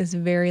the way, is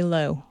very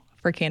low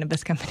for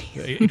cannabis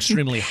companies.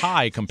 Extremely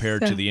high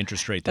compared to the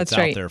interest rate that's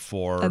out there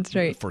for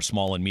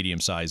small and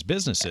medium-sized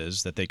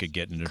businesses that they could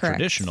get in a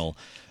traditional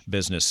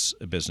business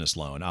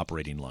loan,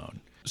 operating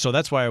loan. So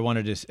that's why I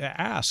wanted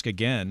to ask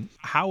again,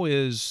 how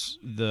is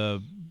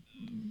the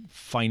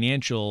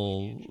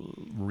financial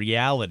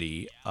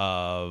reality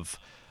of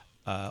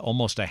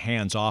almost a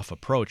hands-off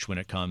approach when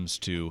it comes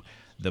to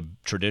the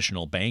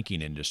traditional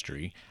banking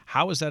industry,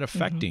 how is that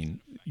affecting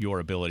your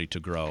ability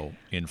to grow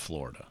in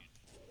Florida?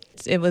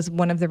 It was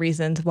one of the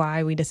reasons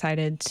why we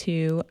decided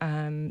to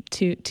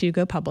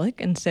go public.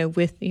 And so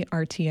with the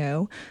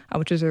RTO,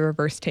 which is a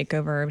reverse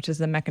takeover, which is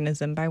the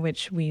mechanism by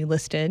which we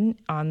listed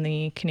on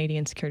the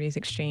Canadian Securities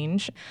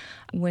Exchange,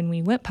 when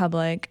we went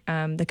public,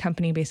 the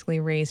company basically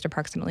raised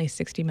approximately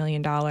 $60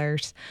 million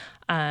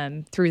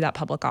through that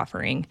public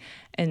offering.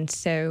 And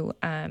so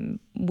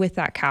with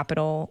that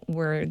capital,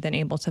 we're then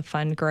able to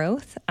fund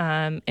growth.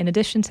 In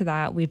addition to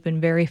that, we've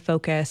been very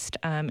focused,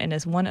 and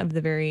as one of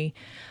the very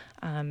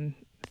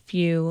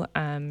few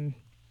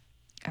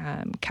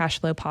cash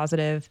flow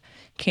positive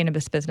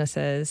cannabis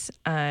businesses,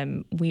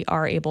 we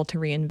are able to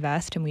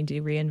reinvest, and we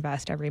do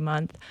reinvest every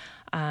month,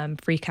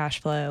 free cash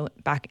flow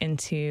back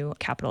into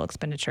capital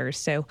expenditures.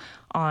 So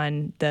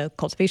on the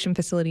cultivation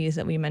facilities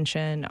that we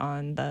mentioned,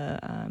 on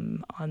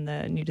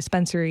the new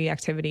dispensary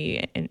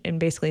activity, and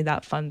basically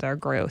that funds our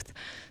growth.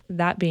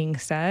 That being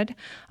said,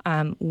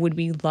 would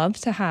we love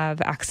to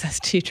have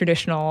access to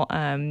traditional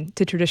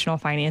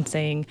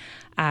financing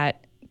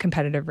at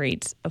competitive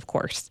rates? Of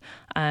course,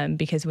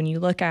 because when you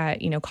look at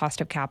cost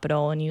of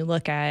capital, and you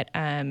look at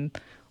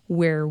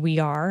where we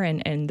are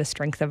and the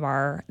strength of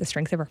our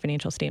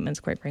financial statements,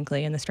 quite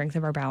frankly, and the strength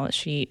of our balance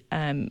sheet,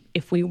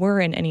 if we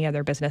were in any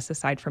other business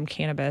aside from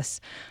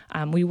cannabis,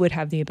 we would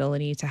have the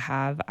ability to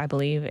have, I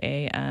believe,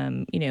 a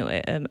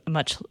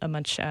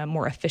much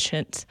more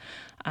efficient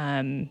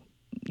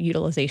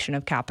utilization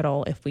of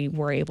capital if we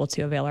were able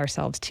to avail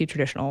ourselves to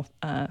traditional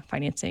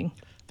financing.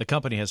 The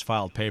company has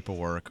filed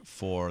paperwork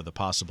for the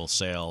possible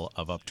sale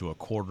of up to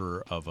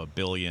 $250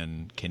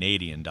 million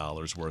Canadian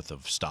dollars worth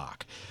of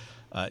stock.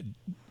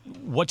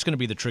 What's going to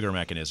be the trigger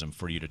mechanism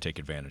for you to take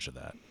advantage of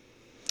that?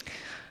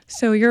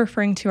 So you're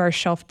referring to our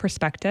shelf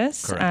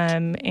prospectus.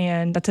 Correct.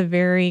 And that's a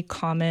very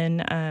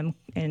common, and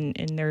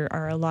there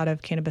are a lot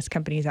of cannabis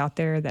companies out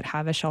there that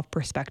have a shelf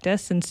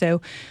prospectus. And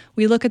so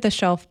we look at the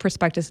shelf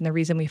prospectus, and the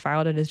reason we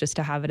filed it is just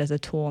to have it as a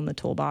tool in the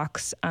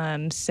toolbox.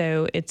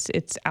 So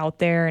it's out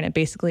there, and it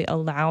basically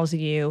allows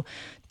you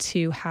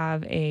to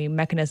have a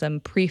mechanism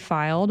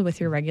pre-filed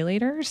with your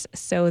regulators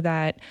so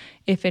that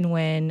if and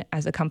when,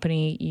 as a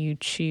company, you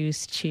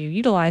choose to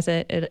utilize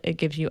it, it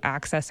gives you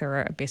access,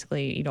 or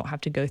basically you don't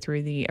have to go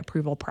through the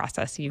approval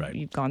process.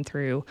 You've gone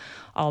through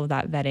all of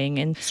that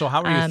vetting. And so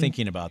how are you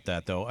thinking about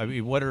that, though? I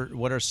mean, what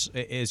are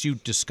as you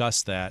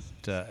discuss that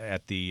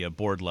at the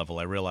board level?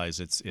 I realize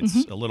it's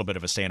a little bit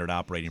of a standard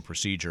operating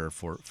procedure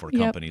for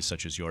companies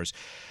such as yours.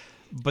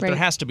 But there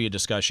has to be a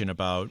discussion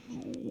about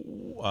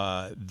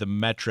the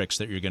metrics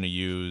that you're going to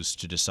use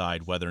to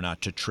decide whether or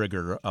not to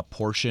trigger a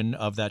portion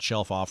of that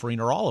shelf offering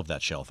or all of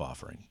that shelf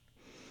offering.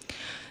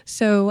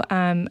 So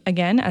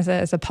again,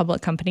 as a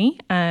public company,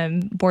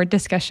 board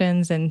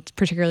discussions and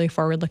particularly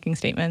forward-looking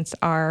statements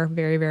are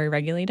very, very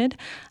regulated.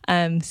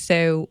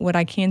 So what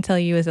I can tell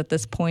you is at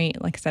this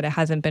point, like I said, it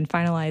hasn't been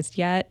finalized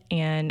yet,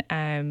 and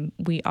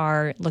we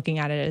are looking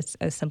at it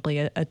as simply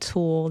a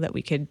tool that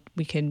we could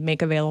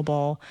make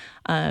available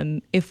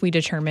if we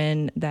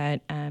determine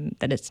that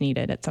it's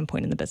needed at some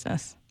point in the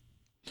business.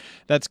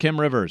 That's Kim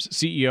Rivers,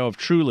 CEO of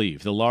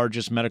Trulieve, the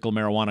largest medical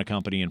marijuana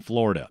company in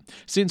Florida.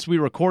 Since we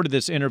recorded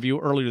this interview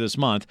earlier this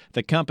month,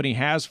 the company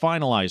has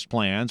finalized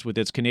plans with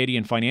its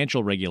Canadian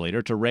financial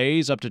regulator to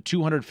raise up to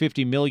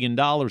 $250 million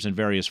in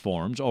various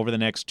forms over the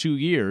next 2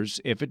 years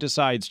if it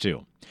decides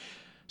to.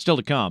 Still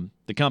to come,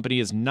 the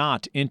company is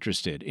not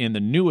interested in the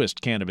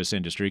newest cannabis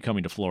industry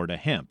coming to Florida,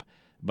 hemp.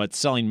 But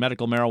selling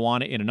medical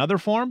marijuana in another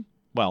form?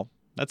 Well,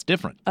 That's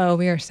different. Oh,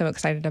 we are so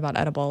excited about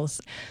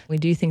edibles. We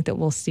do think that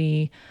we'll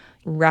see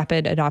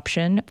rapid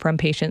adoption from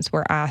patients.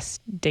 We're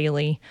asked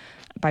daily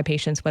by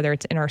patients, whether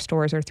it's in our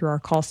stores or through our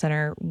call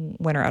center,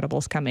 when are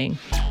edibles coming?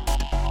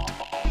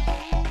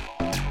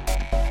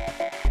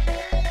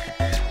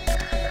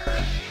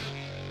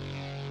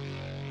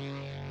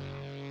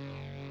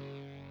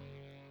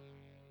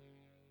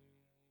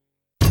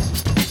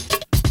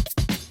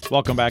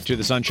 Welcome back to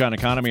the Sunshine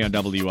Economy on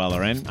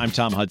WLRN. I'm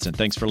Tom Hudson.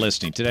 Thanks for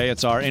listening. Today,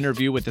 it's our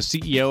interview with the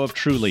CEO of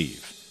Trulieve.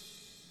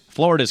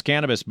 Florida's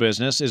cannabis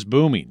business is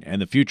booming,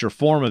 and the future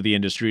form of the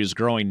industry is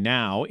growing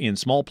now in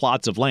small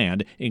plots of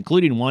land,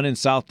 including one in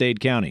South Dade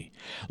County.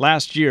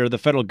 Last year, the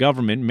federal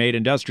government made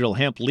industrial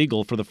hemp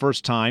legal for the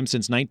first time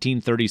since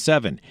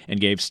 1937 and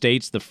gave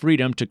states the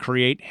freedom to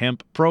create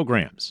hemp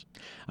programs.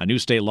 A new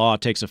state law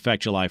takes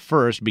effect July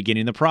 1st,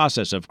 beginning the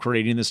process of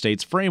creating the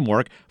state's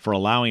framework for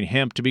allowing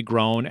hemp to be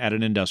grown at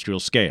an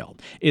industrial scale.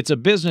 It's a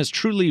business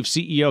Trulieve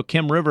CEO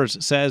Kim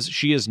Rivers says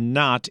she is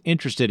not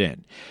interested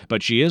in,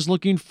 but she is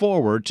looking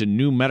forward to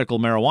new medical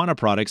marijuana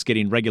products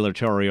getting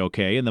regulatory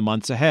okay in the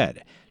months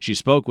ahead. She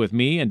spoke with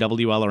me and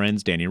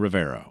WLRN's Danny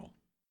Rivero.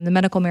 The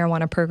medical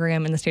marijuana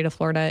program in the state of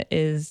Florida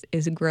is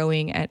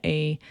growing at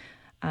a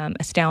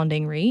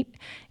astounding rate,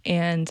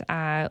 and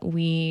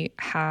we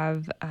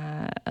are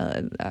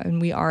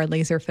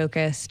laser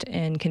focused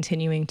in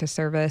continuing to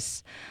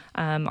service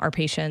our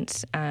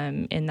patients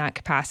in that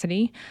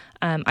capacity.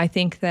 I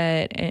think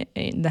that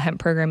the hemp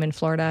program in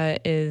Florida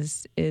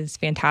is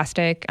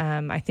fantastic.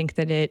 I think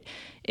that it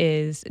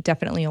is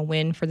definitely a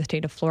win for the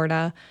state of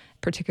Florida,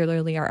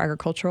 particularly our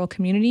agricultural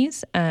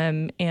communities,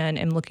 and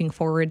am looking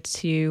forward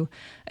to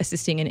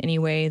assisting in any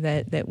way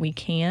that we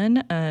can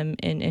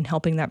in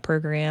helping that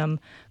program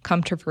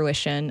come to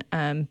fruition.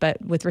 But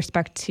with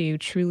respect to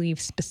Trulieve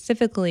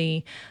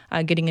specifically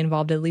getting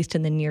involved, at least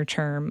in the near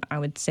term, I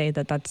would say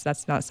that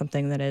that's not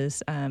something that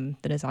is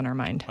on our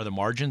mind. Are the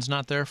margins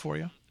not there for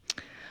you?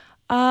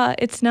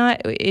 It's not.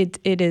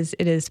 It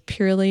is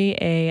purely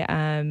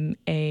a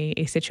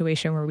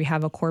situation where we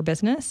have a core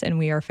business and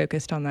we are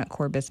focused on that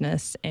core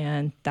business,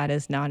 and that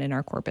is not in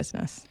our core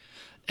business.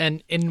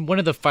 And in one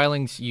of the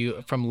filings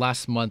from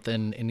last month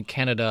in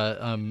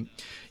Canada,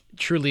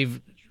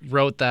 Trulieve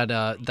wrote that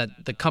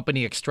the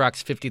company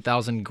extracts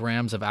 50,000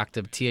 grams of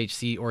active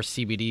THC or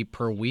CBD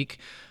per week.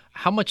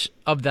 How much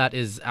of that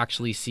is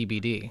actually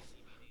CBD?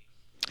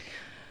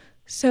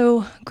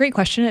 So, great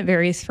question. It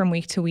varies from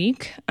week to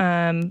week,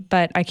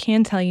 but I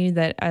can tell you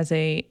that as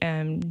a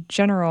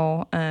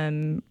general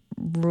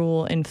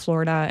rule in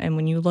Florida, and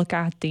when you look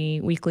at the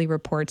weekly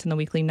reports and the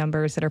weekly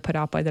numbers that are put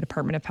out by the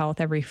Department of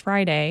Health every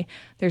Friday,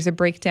 there's a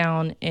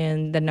breakdown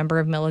in the number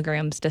of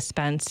milligrams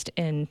dispensed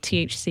in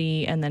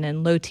THC and then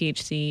in low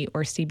THC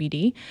or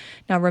CBD.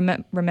 Now,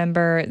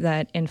 remember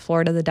that in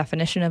Florida, the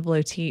definition of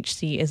low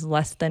THC is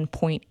less than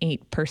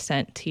 0.8%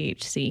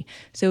 THC.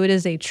 So it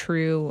is a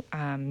true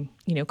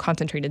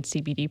concentrated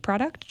CBD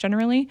product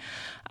generally.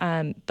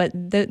 But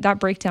that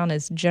breakdown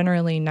is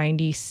generally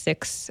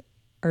 96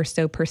 or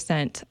so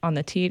percent on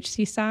the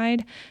THC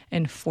side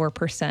and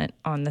 4%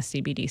 on the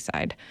CBD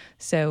side.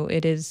 So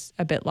it is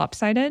a bit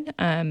lopsided.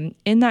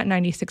 In that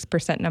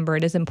 96% number,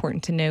 it is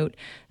important to note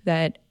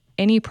that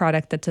any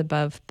product that's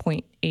above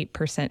 0.8%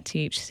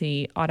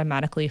 THC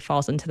automatically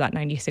falls into that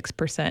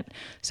 96%.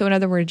 So in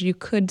other words, you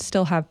could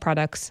still have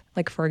products,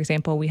 like for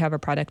example, we have a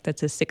product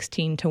that's a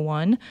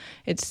 16-to-1.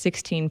 It's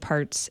 16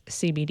 parts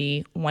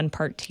CBD, 1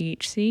 part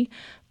THC,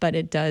 but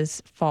it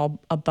does fall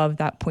above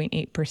that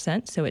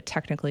 0.8%. So it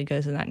technically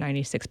goes in that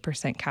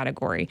 96%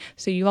 category.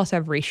 So you also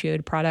have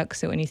ratioed products.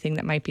 So anything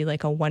that might be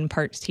like a 1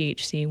 part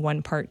THC,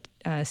 1 part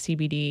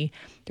CBD,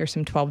 there's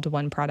some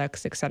 12-to-1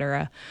 products, et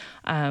cetera,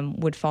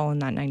 would fall in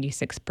that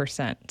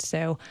 96%.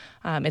 So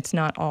it's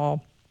not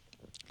all,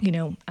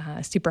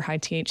 super high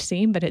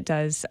THC, but it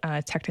does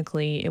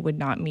technically, it would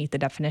not meet the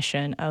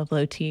definition of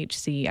low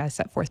THC as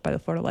set forth by the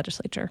Florida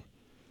legislature.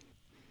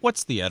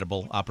 What's the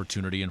edible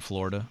opportunity in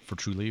Florida for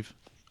Trulieve?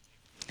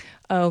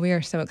 Oh, we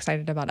are so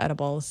excited about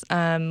edibles.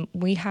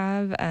 We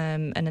have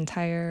an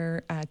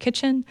entire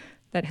kitchen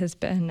that has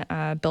been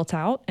built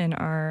out in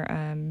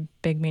our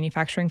big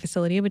manufacturing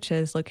facility, which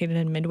is located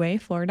in Midway,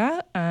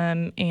 Florida.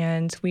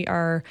 And we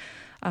are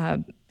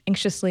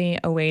anxiously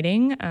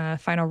awaiting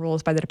final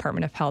rules by the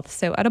Department of Health.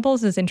 So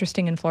edibles is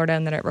interesting in Florida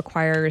in that it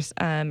requires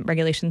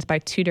regulations by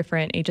two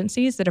different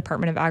agencies, the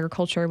Department of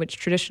Agriculture, which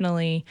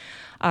traditionally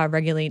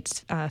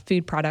regulates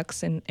food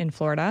products in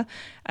Florida,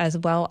 as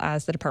well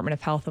as the Department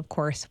of Health, of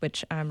course,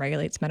 which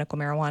regulates medical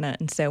marijuana.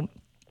 And so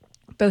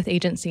both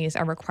agencies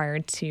are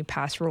required to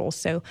pass rules.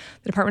 So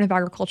the Department of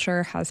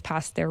Agriculture has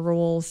passed their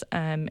rules,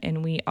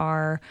 and we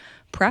are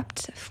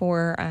prepped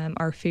for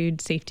our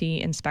food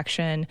safety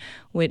inspection,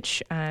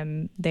 which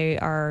they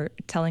are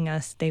telling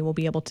us they will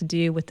be able to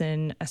do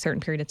within a certain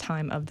period of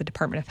time of the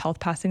Department of Health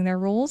passing their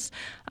rules.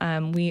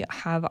 We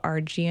have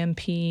our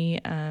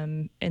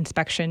GMP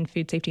inspection,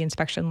 food safety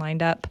inspection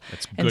lined up.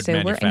 That's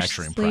good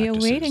manufacturing practices.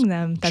 Awaiting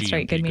them. That's GMP,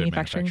 right, good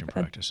manufacturing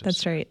practices.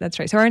 That's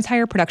right. So our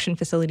entire production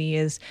facility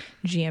is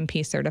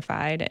GMP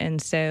certified,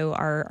 and so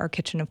our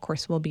kitchen, of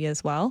course, will be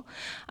as well.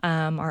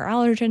 Our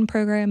allergen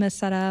program is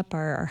set up.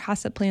 Our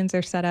HACCP plans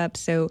are set up.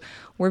 So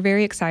we're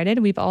very excited.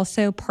 We've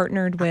also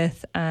partnered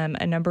with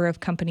a number of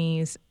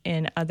companies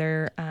in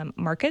other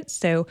markets.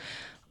 So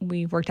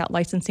we worked out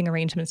licensing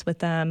arrangements with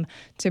them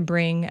to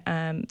bring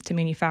to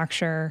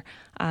manufacture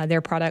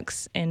their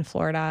products in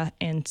Florida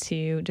and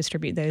to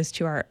distribute those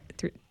to our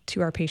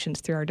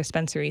patients through our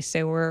dispensary.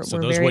 So we're those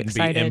very wouldn't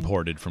excited. Be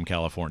imported from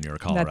California or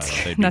Colorado.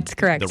 That's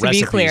correct. To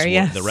be clear,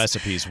 yes. The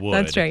recipes would.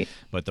 That's right.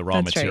 But the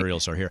raw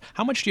materials are here.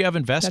 How much do you have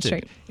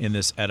invested in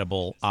this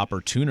edible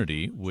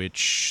opportunity,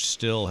 which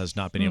still has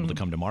not been able to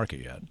come to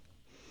market yet?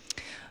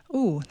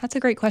 Ooh, that's a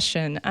great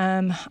question.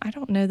 I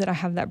don't know that I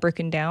have that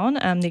broken down.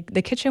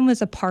 The kitchen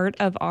was a part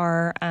of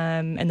our,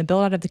 and the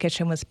build out of the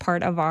kitchen was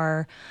part of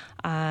our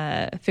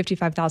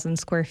 55,000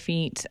 square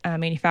feet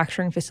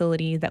manufacturing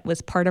facility that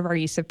was part of our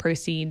use of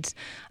proceeds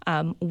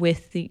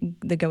with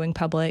the going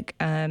public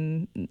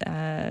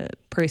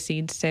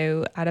proceeds.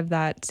 So out of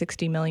that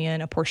 $60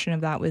 million, a portion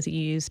of that was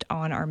used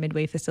on our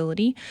Midway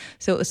facility.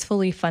 So it was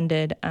fully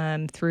funded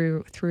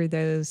through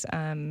those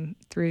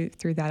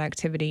through that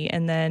activity.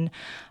 And then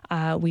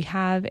we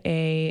have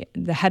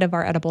the head of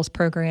our edibles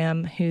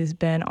program who's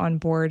been on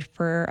board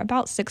for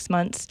about 6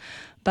 months.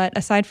 But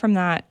aside from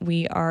that,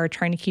 we are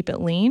trying to keep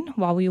it lean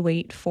while we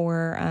wait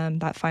for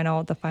the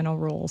final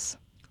rules.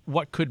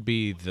 What could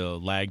be the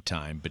lag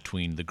time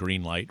between the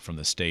green light from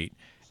the state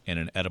and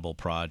an edible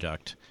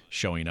product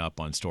showing up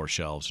on store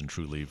shelves and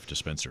Trulieve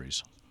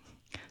dispensaries?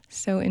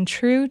 So in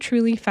true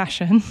Trulieve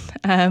fashion,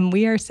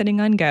 we are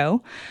sitting on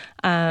go.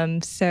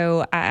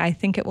 So I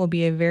think it will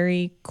be a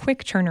very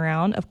quick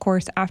turnaround. Of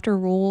course, after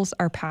rules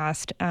are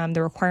passed,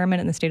 the requirement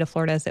in the state of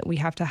Florida is that we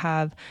have to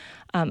have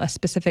a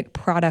specific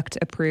product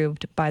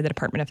approved by the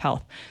Department of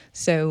Health.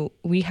 So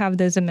we have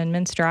those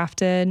amendments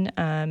drafted,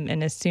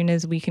 and as soon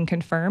as we can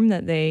confirm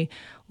that they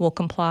will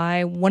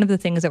comply, one of the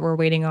things that we're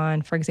waiting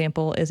on, for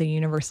example, is a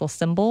universal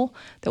symbol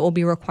that will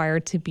be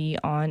required to be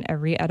on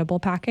every edible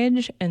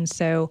package. And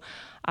so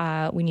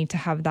we need to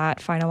have that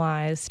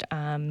finalized,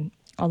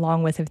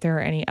 along with if there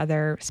are any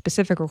other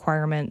specific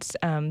requirements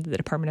that the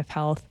Department of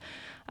Health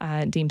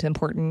deems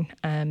important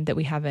that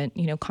we haven't,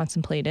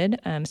 contemplated.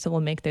 So we'll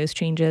make those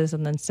changes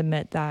and then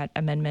submit that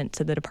amendment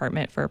to the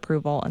department for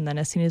approval. And then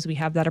as soon as we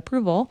have that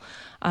approval,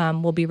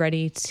 we'll be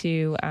ready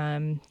to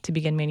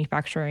begin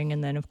manufacturing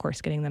and then, of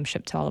course, getting them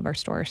shipped to all of our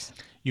stores.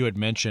 You had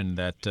mentioned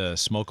that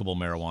smokable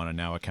marijuana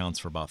now accounts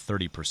for about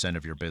 30%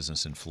 of your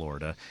business in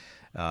Florida.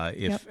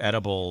 If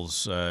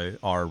edibles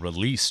are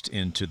released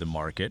into the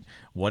market,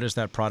 what does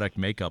that product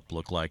makeup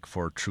look like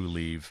for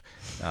Trulieve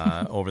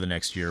over the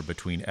next year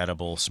between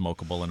edible,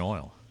 smokable, and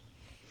oil?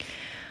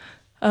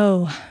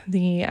 Oh,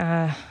 the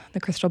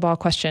crystal ball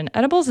question.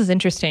 Edibles is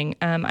interesting.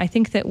 I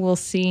think that we'll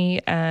see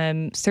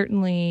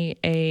certainly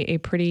a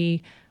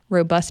pretty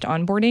robust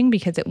onboarding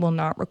because it will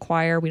not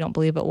require, we don't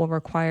believe it will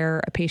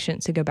require a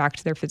patient to go back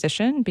to their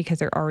physician because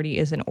there already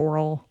is an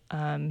oral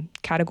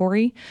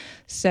category.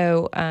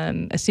 So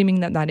assuming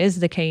that is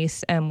the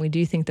case, we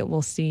do think that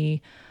we'll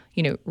see,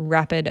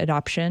 rapid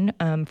adoption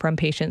from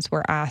patients.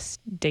 We're asked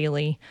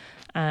daily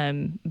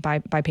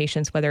by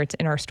patients, whether it's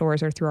in our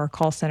stores or through our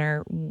call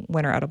center,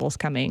 when are edibles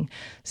coming.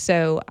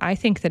 So I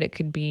think that it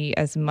could be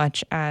as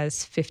much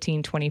as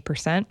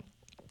 15-20%,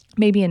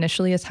 maybe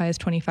initially as high as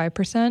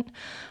 25%.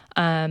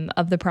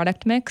 Of the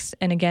product mix.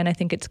 And again, I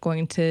think it's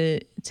going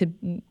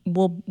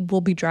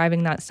we'll be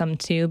driving that some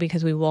too,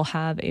 because we will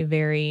have a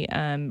very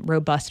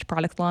robust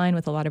product line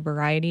with a lot of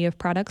variety of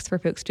products for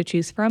folks to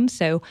choose from.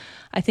 So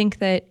I think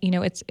that,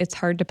 it's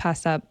hard to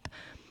pass up,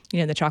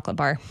 the chocolate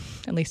bar,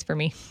 at least for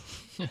me.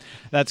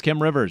 That's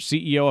Kim Rivers,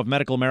 CEO of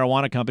medical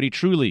marijuana company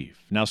Trulieve.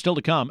 Now, still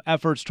to come,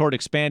 efforts toward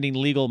expanding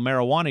legal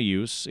marijuana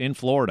use in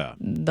Florida.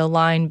 The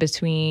line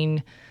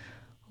between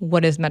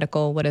what is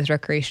medical, what is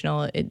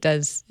recreational, it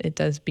does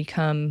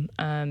become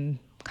kind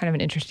of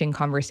an interesting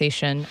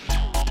conversation.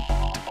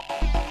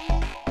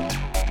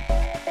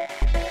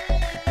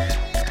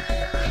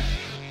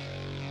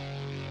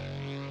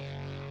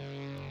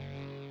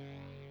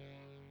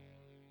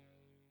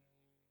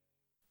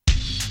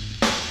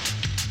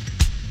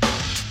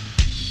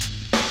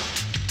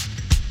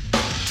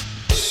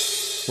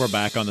 We're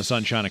back on the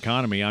Sunshine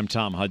Economy. I'm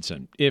Tom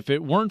Hudson. If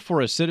it weren't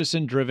for a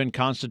citizen-driven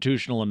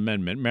constitutional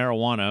amendment,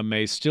 marijuana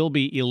may still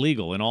be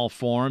illegal in all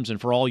forms and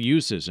for all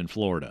uses in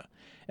Florida.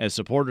 As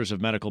supporters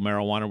of medical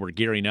marijuana were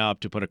gearing up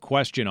to put a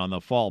question on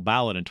the fall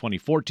ballot in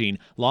 2014,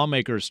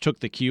 lawmakers took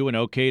the cue and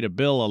okayed a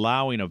bill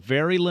allowing a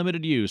very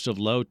limited use of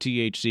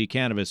low-THC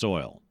cannabis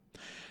oil.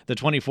 The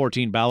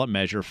 2014 ballot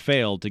measure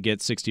failed to get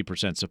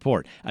 60%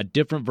 support. A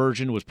different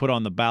version was put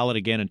on the ballot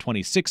again in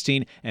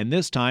 2016, and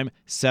this time,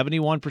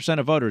 71%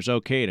 of voters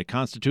okayed a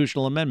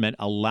constitutional amendment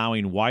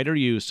allowing wider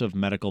use of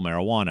medical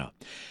marijuana.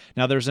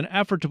 Now, there's an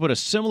effort to put a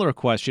similar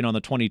question on the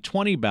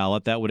 2020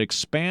 ballot that would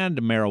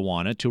expand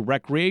marijuana to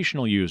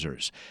recreational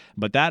users,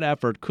 but that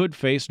effort could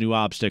face new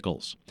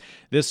obstacles.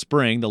 This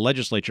spring, the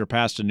legislature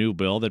passed a new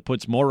bill that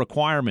puts more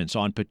requirements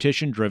on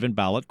petition-driven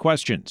ballot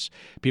questions.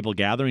 People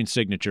gathering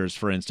signatures,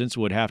 for instance,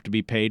 would have to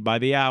be paid by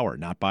the hour,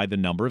 not by the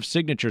number of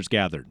signatures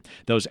gathered.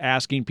 Those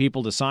asking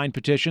people to sign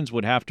petitions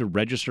would have to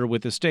register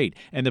with the state,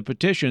 and the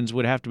petitions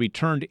would have to be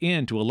turned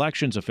in to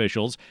elections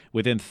officials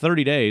within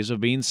 30 days of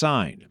being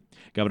signed.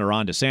 Governor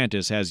Ron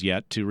DeSantis has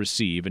yet to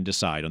receive and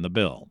decide on the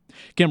bill.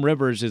 Kim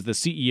Rivers is the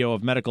CEO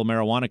of medical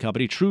marijuana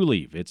company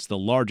Trulieve. It's the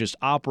largest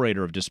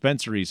operator of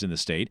dispensaries in the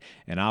state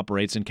and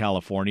operates in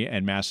California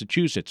and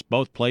Massachusetts,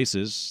 both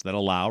places that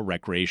allow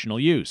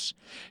recreational use.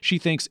 She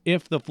thinks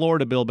if the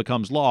Florida bill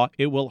becomes law,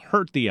 it will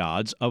hurt the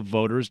odds of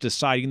voters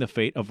deciding the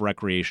fate of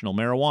recreational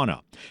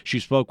marijuana. She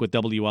spoke with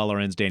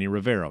WLRN's Danny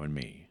Rivero and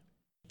me.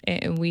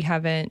 We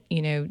haven't,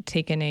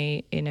 taken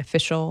an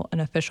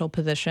official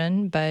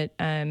position, but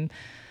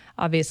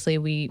obviously,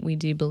 we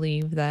do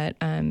believe that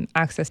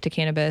access to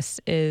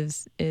cannabis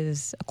is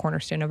a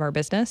cornerstone of our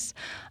business.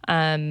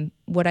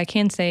 What I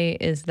can say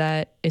is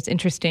that it's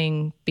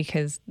interesting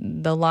because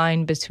the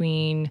line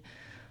between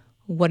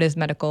what is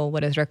medical,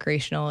 what is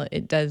recreational,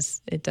 it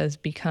does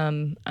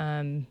become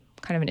kind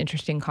of an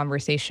interesting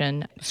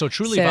conversation. So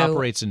Trulieve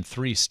operates in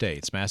 3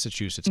 states,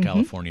 Massachusetts,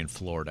 California, and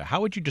Florida. How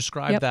would you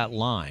describe that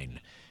line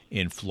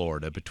in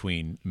Florida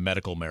between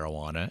medical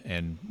marijuana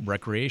and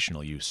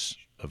recreational use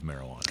of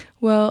marijuana?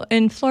 Well,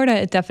 in Florida,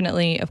 it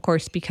definitely, of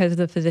course, because of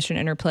the physician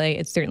interplay,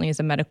 it certainly is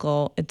a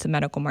medical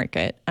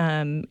market.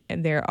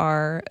 There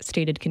are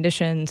stated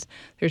conditions.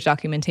 There's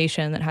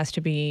documentation that has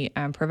to be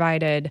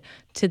provided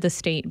to the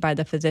state by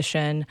the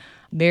physician.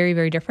 Very,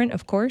 very different,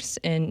 of course,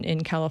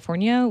 in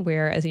California,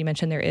 where, as you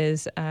mentioned, there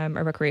is a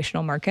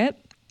recreational market.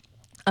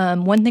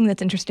 One thing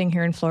that's interesting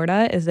here in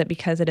Florida is that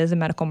because it is a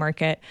medical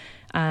market,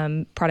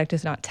 product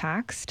is not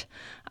taxed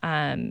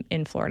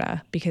in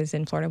Florida, because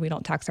in Florida we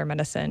don't tax our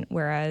medicine,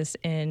 whereas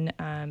in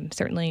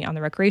certainly on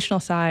the recreational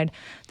side,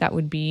 that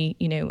would be,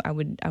 I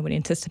would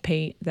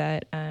anticipate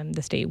that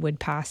the state would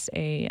pass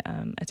a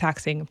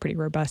pretty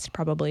robust,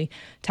 probably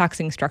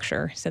taxing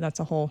structure. So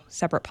that's a whole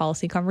separate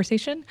policy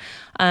conversation.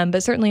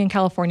 But certainly in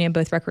California,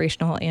 both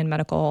recreational and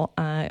medical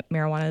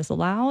marijuana is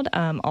allowed.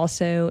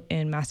 Also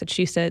in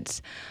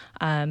Massachusetts,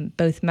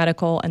 both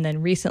medical and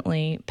then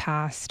recently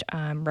passed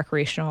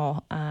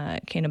recreational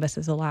cannabis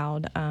is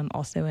allowed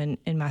also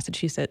in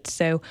Massachusetts.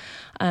 So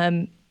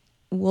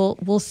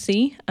we'll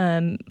see.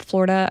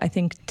 Florida, I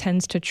think,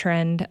 tends to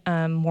trend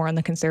more on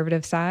the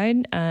conservative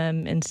side,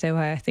 and so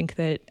I think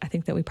that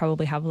we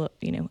probably have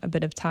a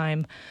bit of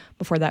time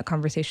before that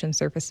conversation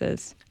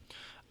surfaces.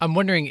 I'm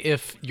wondering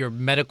if your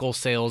medical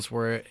sales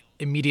were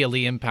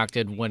immediately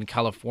impacted when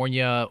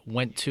California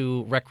went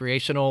to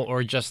recreational,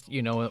 or just,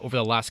 over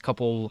the last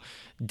couple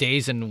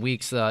days and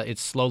weeks,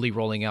 it's slowly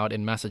rolling out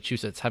in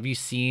Massachusetts. Have you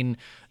seen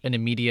an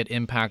immediate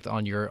impact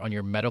on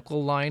your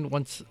medical line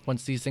once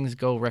these things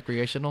go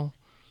recreational?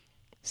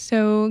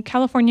 So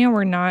California,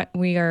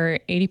 we are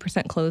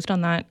 80% closed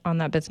on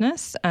that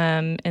business.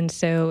 And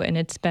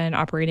it's been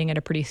operating at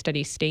a pretty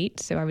steady state.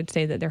 So I would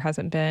say that there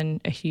hasn't been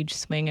a huge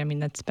swing. I mean,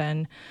 that's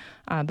been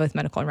both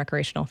medical and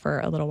recreational for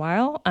a little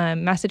while.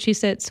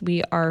 Massachusetts,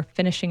 we are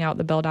finishing out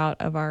the build out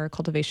of our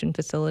cultivation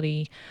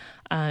facility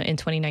in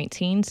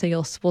 2019. So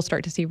we'll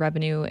start to see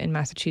revenue in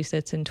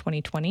Massachusetts in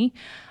 2020.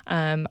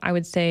 I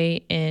would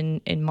say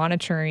in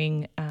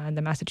monitoring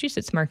the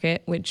Massachusetts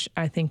market, which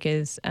I think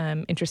is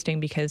interesting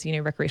because,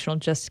 recreational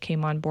just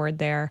came on board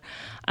there.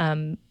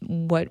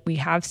 What we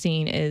have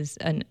seen is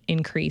an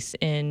increase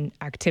in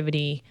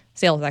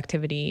sales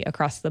activity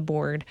across the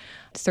board.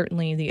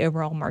 Certainly the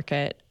overall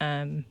market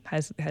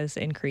has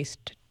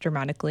increased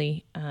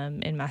dramatically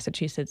in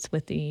Massachusetts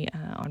with the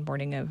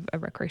onboarding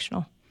of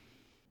recreational.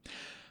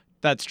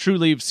 That's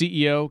Trulieve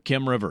CEO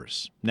Kim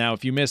Rivers. Now,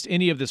 if you missed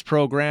any of this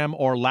program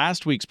or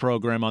last week's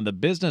program on the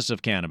business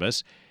of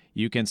cannabis,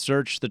 you can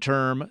search the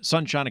term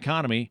Sunshine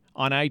Economy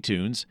on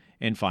iTunes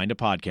and find a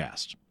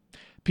podcast.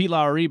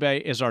 Pilar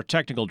Uribe is our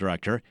technical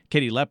director.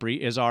 Katie Lepre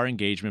is our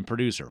engagement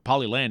producer.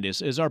 Polly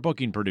Landis is our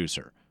booking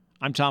producer.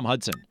 I'm Tom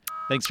Hudson.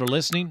 Thanks for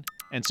listening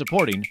and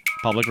supporting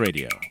Public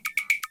Radio.